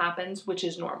engorgement that happens, which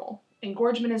is normal.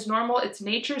 Engorgement is normal. It's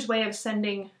nature's way of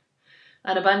sending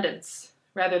an abundance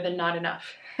rather than not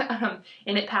enough.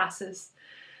 And it passes.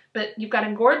 But you've got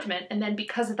engorgement, and then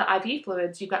because of the IV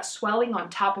fluids, you've got swelling on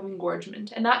top of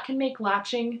engorgement. And that can make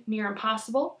latching near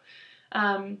impossible.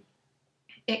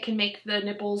 It can make the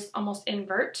nipples almost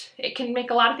invert. It can make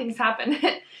a lot of things happen.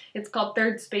 It's called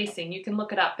third spacing. You can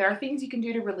look it up. There are things you can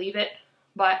do to relieve it,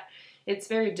 but it's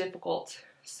very difficult.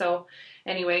 So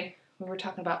anyway, we were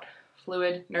talking about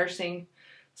fluid, nursing,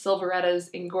 Silveretta's,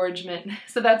 engorgement.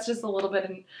 So that's just a little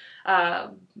bit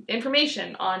of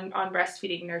information on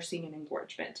breastfeeding, nursing, and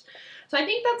engorgement. So I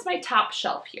think that's my top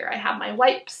shelf here. I have my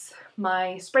wipes,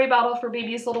 my spray bottle for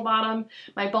baby's little bottom,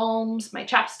 my balms, my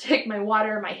chapstick, my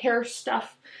water, my hair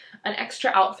stuff, an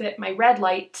extra outfit, my red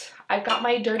light. I've got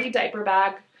my dirty diaper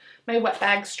bag, my wet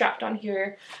bag strapped on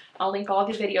here. I'll link all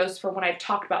the videos for when I've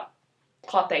talked about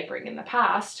cloth diapering in the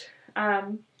past.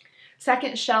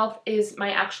 Second shelf is my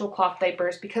actual cloth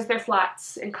diapers. Because they're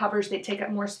flats and covers, they take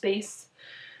up more space.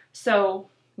 So,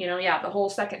 you know, yeah, the whole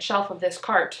second shelf of this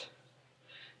cart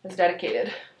is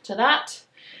dedicated to that.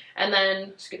 And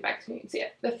then, just get back so you can see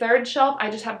it. The third shelf,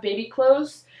 I just have baby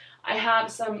clothes. I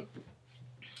have some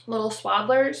little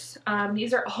swaddlers.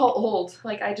 These are all old.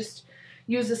 Like, I just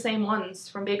use the same ones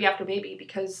from baby after baby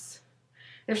because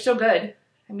they're so good.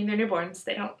 I mean, they're newborns.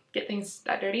 They don't get things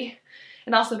that dirty.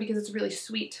 And also because it's really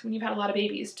sweet when you've had a lot of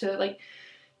babies to like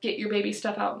get your baby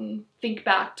stuff out and think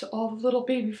back to all the little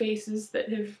baby faces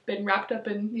that have been wrapped up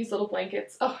in these little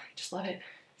blankets. Oh, I just love it.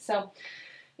 So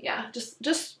yeah, just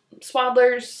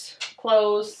swaddlers,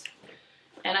 clothes,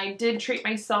 and I did treat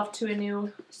myself to a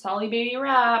new Solly baby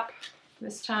wrap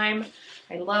this time.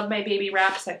 I love my baby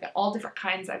wraps. I've got all different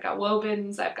kinds. I've got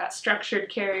wovens, I've got structured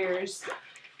carriers,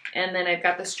 and then I've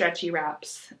got the stretchy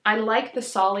wraps. I like the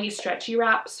Solly stretchy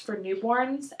wraps for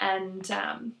newborns and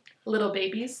little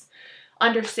babies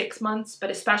under 6 months,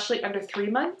 but especially under 3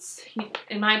 months.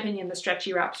 In my opinion, the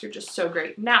stretchy wraps are just so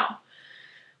great. Now,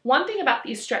 one thing about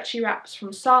these stretchy wraps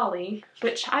from Solly,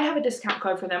 which I have a discount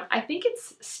code for them, I think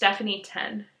it's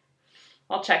Stephanie10.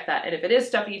 I'll check that, and if it is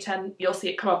Stephanie10, you'll see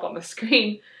it come up on the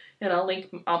screen, and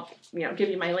I'll give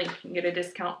you my link and get a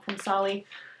discount from Solly.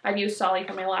 I've used Solly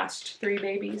for my last 3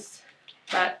 babies,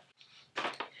 but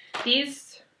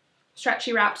these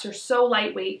stretchy wraps are so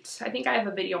lightweight. I think I have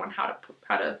a video on how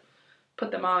to put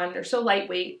them on. They're so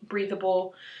lightweight,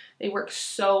 breathable. They work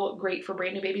so great for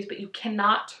brand new babies, but you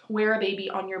cannot wear a baby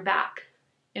on your back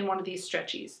in one of these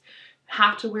stretchies. You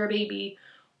have to wear a baby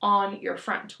on your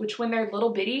front, which when they're little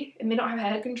bitty and they don't have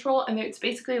head control, and it's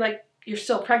basically like you're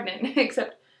still pregnant,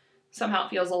 except somehow it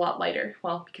feels a lot lighter.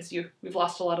 Well, because we've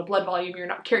lost a lot of blood volume. You're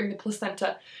not carrying the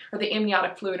placenta or the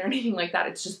amniotic fluid or anything like that.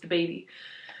 It's just the baby.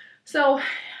 So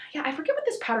yeah, I forget what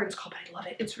this pattern's called, but I love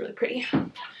it. It's really pretty.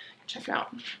 Check it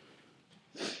out.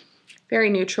 Very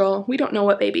neutral. We don't know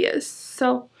what baby is,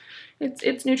 so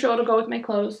it's neutral to go with my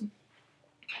clothes.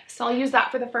 So I'll use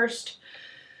that for the first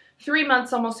 3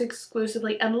 months almost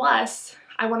exclusively, unless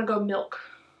I want to go milk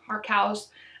our cows.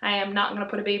 I am not going to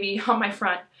put a baby on my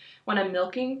front when I'm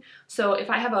milking. So if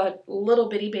I have a little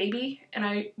bitty baby and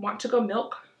I want to go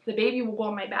milk, the baby will go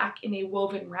on my back in a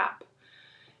woven wrap.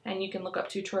 And you can look up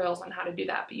tutorials on how to do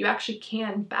that. But you actually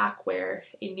can back wear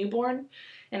a newborn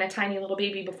and a tiny little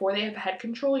baby before they have head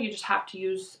control. You just have to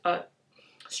use a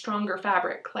stronger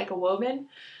fabric like a woven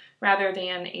rather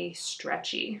than a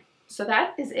stretchy. So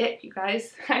that is it, you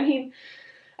guys. I mean,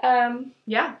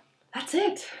 yeah, that's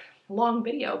it. Long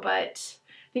video, but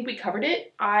I think we covered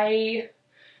it. I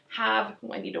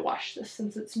need to wash this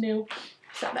since it's new.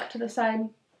 Set that to the side.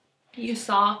 You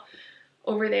saw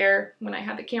over there when I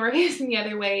had the camera facing the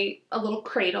other way a little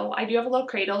cradle. I do have a little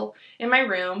cradle in my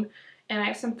room, and I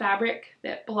have some fabric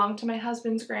that belonged to my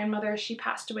husband's grandmother. She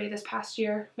passed away this past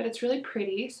year, but it's really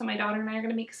pretty. So my daughter and I are going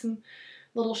to make some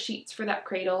little sheets for that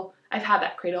cradle. I've had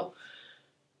that cradle.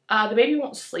 The baby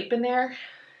won't sleep in there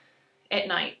at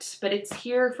night, but it's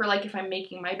here for like if I'm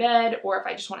making my bed, or if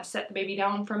I just want to set the baby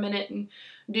down for a minute and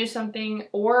do something,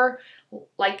 or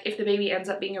like if the baby ends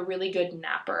up being a really good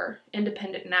napper,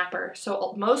 independent napper.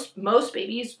 So most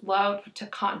babies love to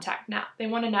contact nap. They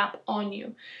want to nap on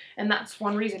you, and that's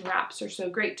one reason wraps are so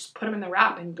great. Just put them in the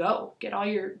wrap and go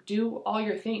do all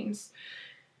your things.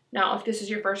 Now, if this is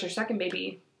your first or second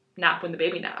baby, nap when the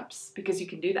baby naps, because you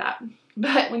can do that.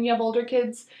 But when you have older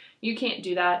kids, you can't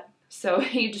do that. So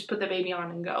you just put the baby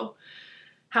on and go.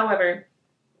 However,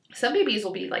 some babies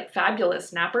will be like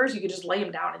fabulous nappers. You could just lay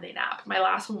them down and they nap. My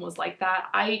last one was like that.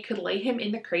 I could lay him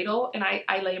in the cradle and I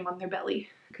lay him on their belly,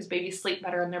 because babies sleep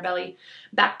better on their belly.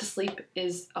 Back to sleep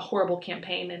is a horrible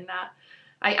campaign, and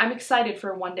I'm excited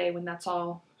for one day when that's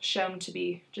all shown to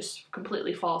be just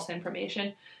completely false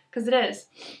information, because it is.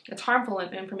 It's harmful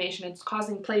information. It's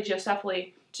causing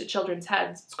plagiocephaly to children's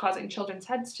heads. It's causing children's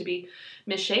heads to be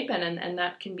misshapen, and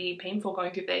that can be painful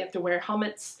going through. They have to wear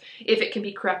helmets if it can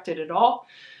be corrected at all.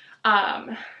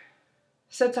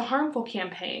 So it's a harmful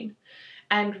campaign.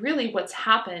 And really what's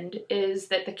happened is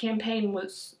that the campaign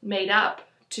was made up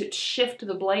to shift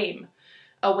the blame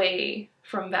away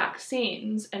from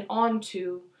vaccines and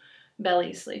onto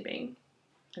belly sleeping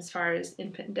as far as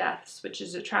infant deaths, which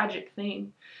is a tragic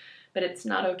thing. But it's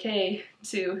not okay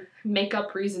to make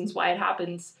up reasons why it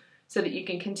happens so that you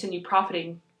can continue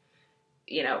profiting,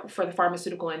 you know, for the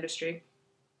pharmaceutical industry.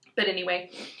 But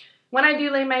anyway, when I do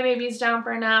lay my babies down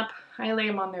for a nap, I lay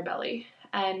them on their belly,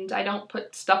 and I don't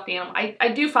put stuffed animals. I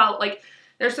do follow, like,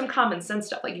 there's some common sense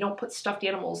stuff, like you don't put stuffed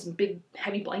animals and big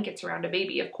heavy blankets around a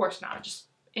baby. Of course not, just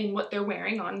in what they're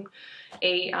wearing on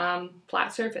a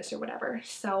flat surface or whatever.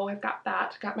 So I've got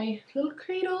that, got my little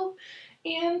cradle.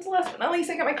 And last but not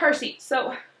least, I got my car seat.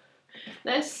 So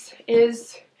this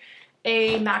is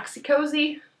a Maxi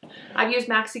Cozy. I've used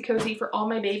Maxi Cozy for all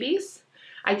my babies.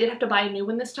 I did have to buy a new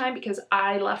one this time because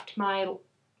I left my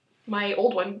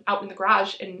old one out in the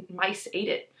garage and mice ate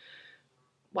it.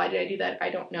 Why did I do that?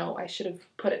 I don't know. I should have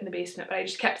put it in the basement, but I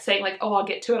just kept saying like, oh, I'll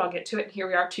get to it, I'll get to it. And here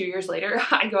we are 2 years later.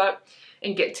 I go out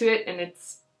and get to it and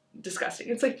it's disgusting.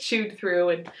 It's like chewed through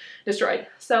and destroyed.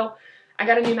 So I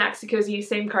got a new Maxi Cozy,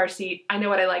 same car seat. I know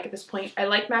what I like at this point. I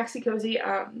like Maxi Cozy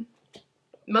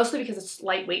mostly because it's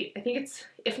lightweight. I think it's,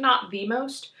 if not the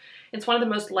most, it's one of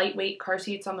the most lightweight car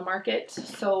seats on the market.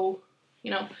 So,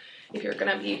 you know, if you're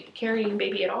gonna be carrying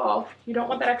baby at all, you don't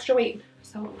want that extra weight.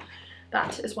 So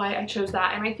that is why I chose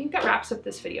that. And I think that wraps up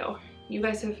this video. You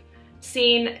guys have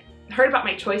heard about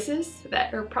my choices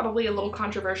that are probably a little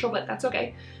controversial, but that's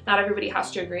okay. Not everybody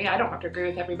has to agree. I don't have to agree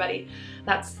with everybody.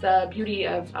 That's the beauty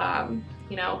of,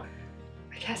 you know,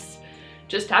 I guess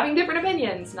just having different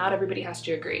opinions. Not everybody has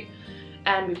to agree.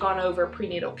 And we've gone over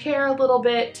prenatal care a little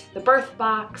bit, the birth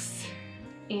box,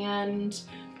 and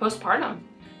postpartum.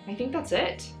 I think that's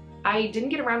it. I didn't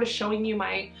get around to showing you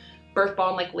my birth ball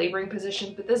and like laboring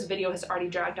positions, but this video has already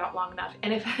dragged out long enough.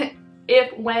 And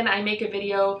if when I make a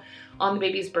video on the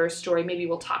baby's birth story, maybe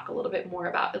we'll talk a little bit more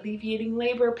about alleviating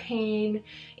labor pain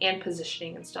and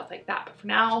positioning and stuff like that. But for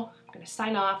now, I'm gonna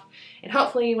sign off, and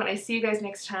hopefully when I see you guys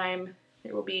next time,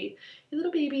 there will be a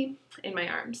little baby in my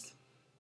arms.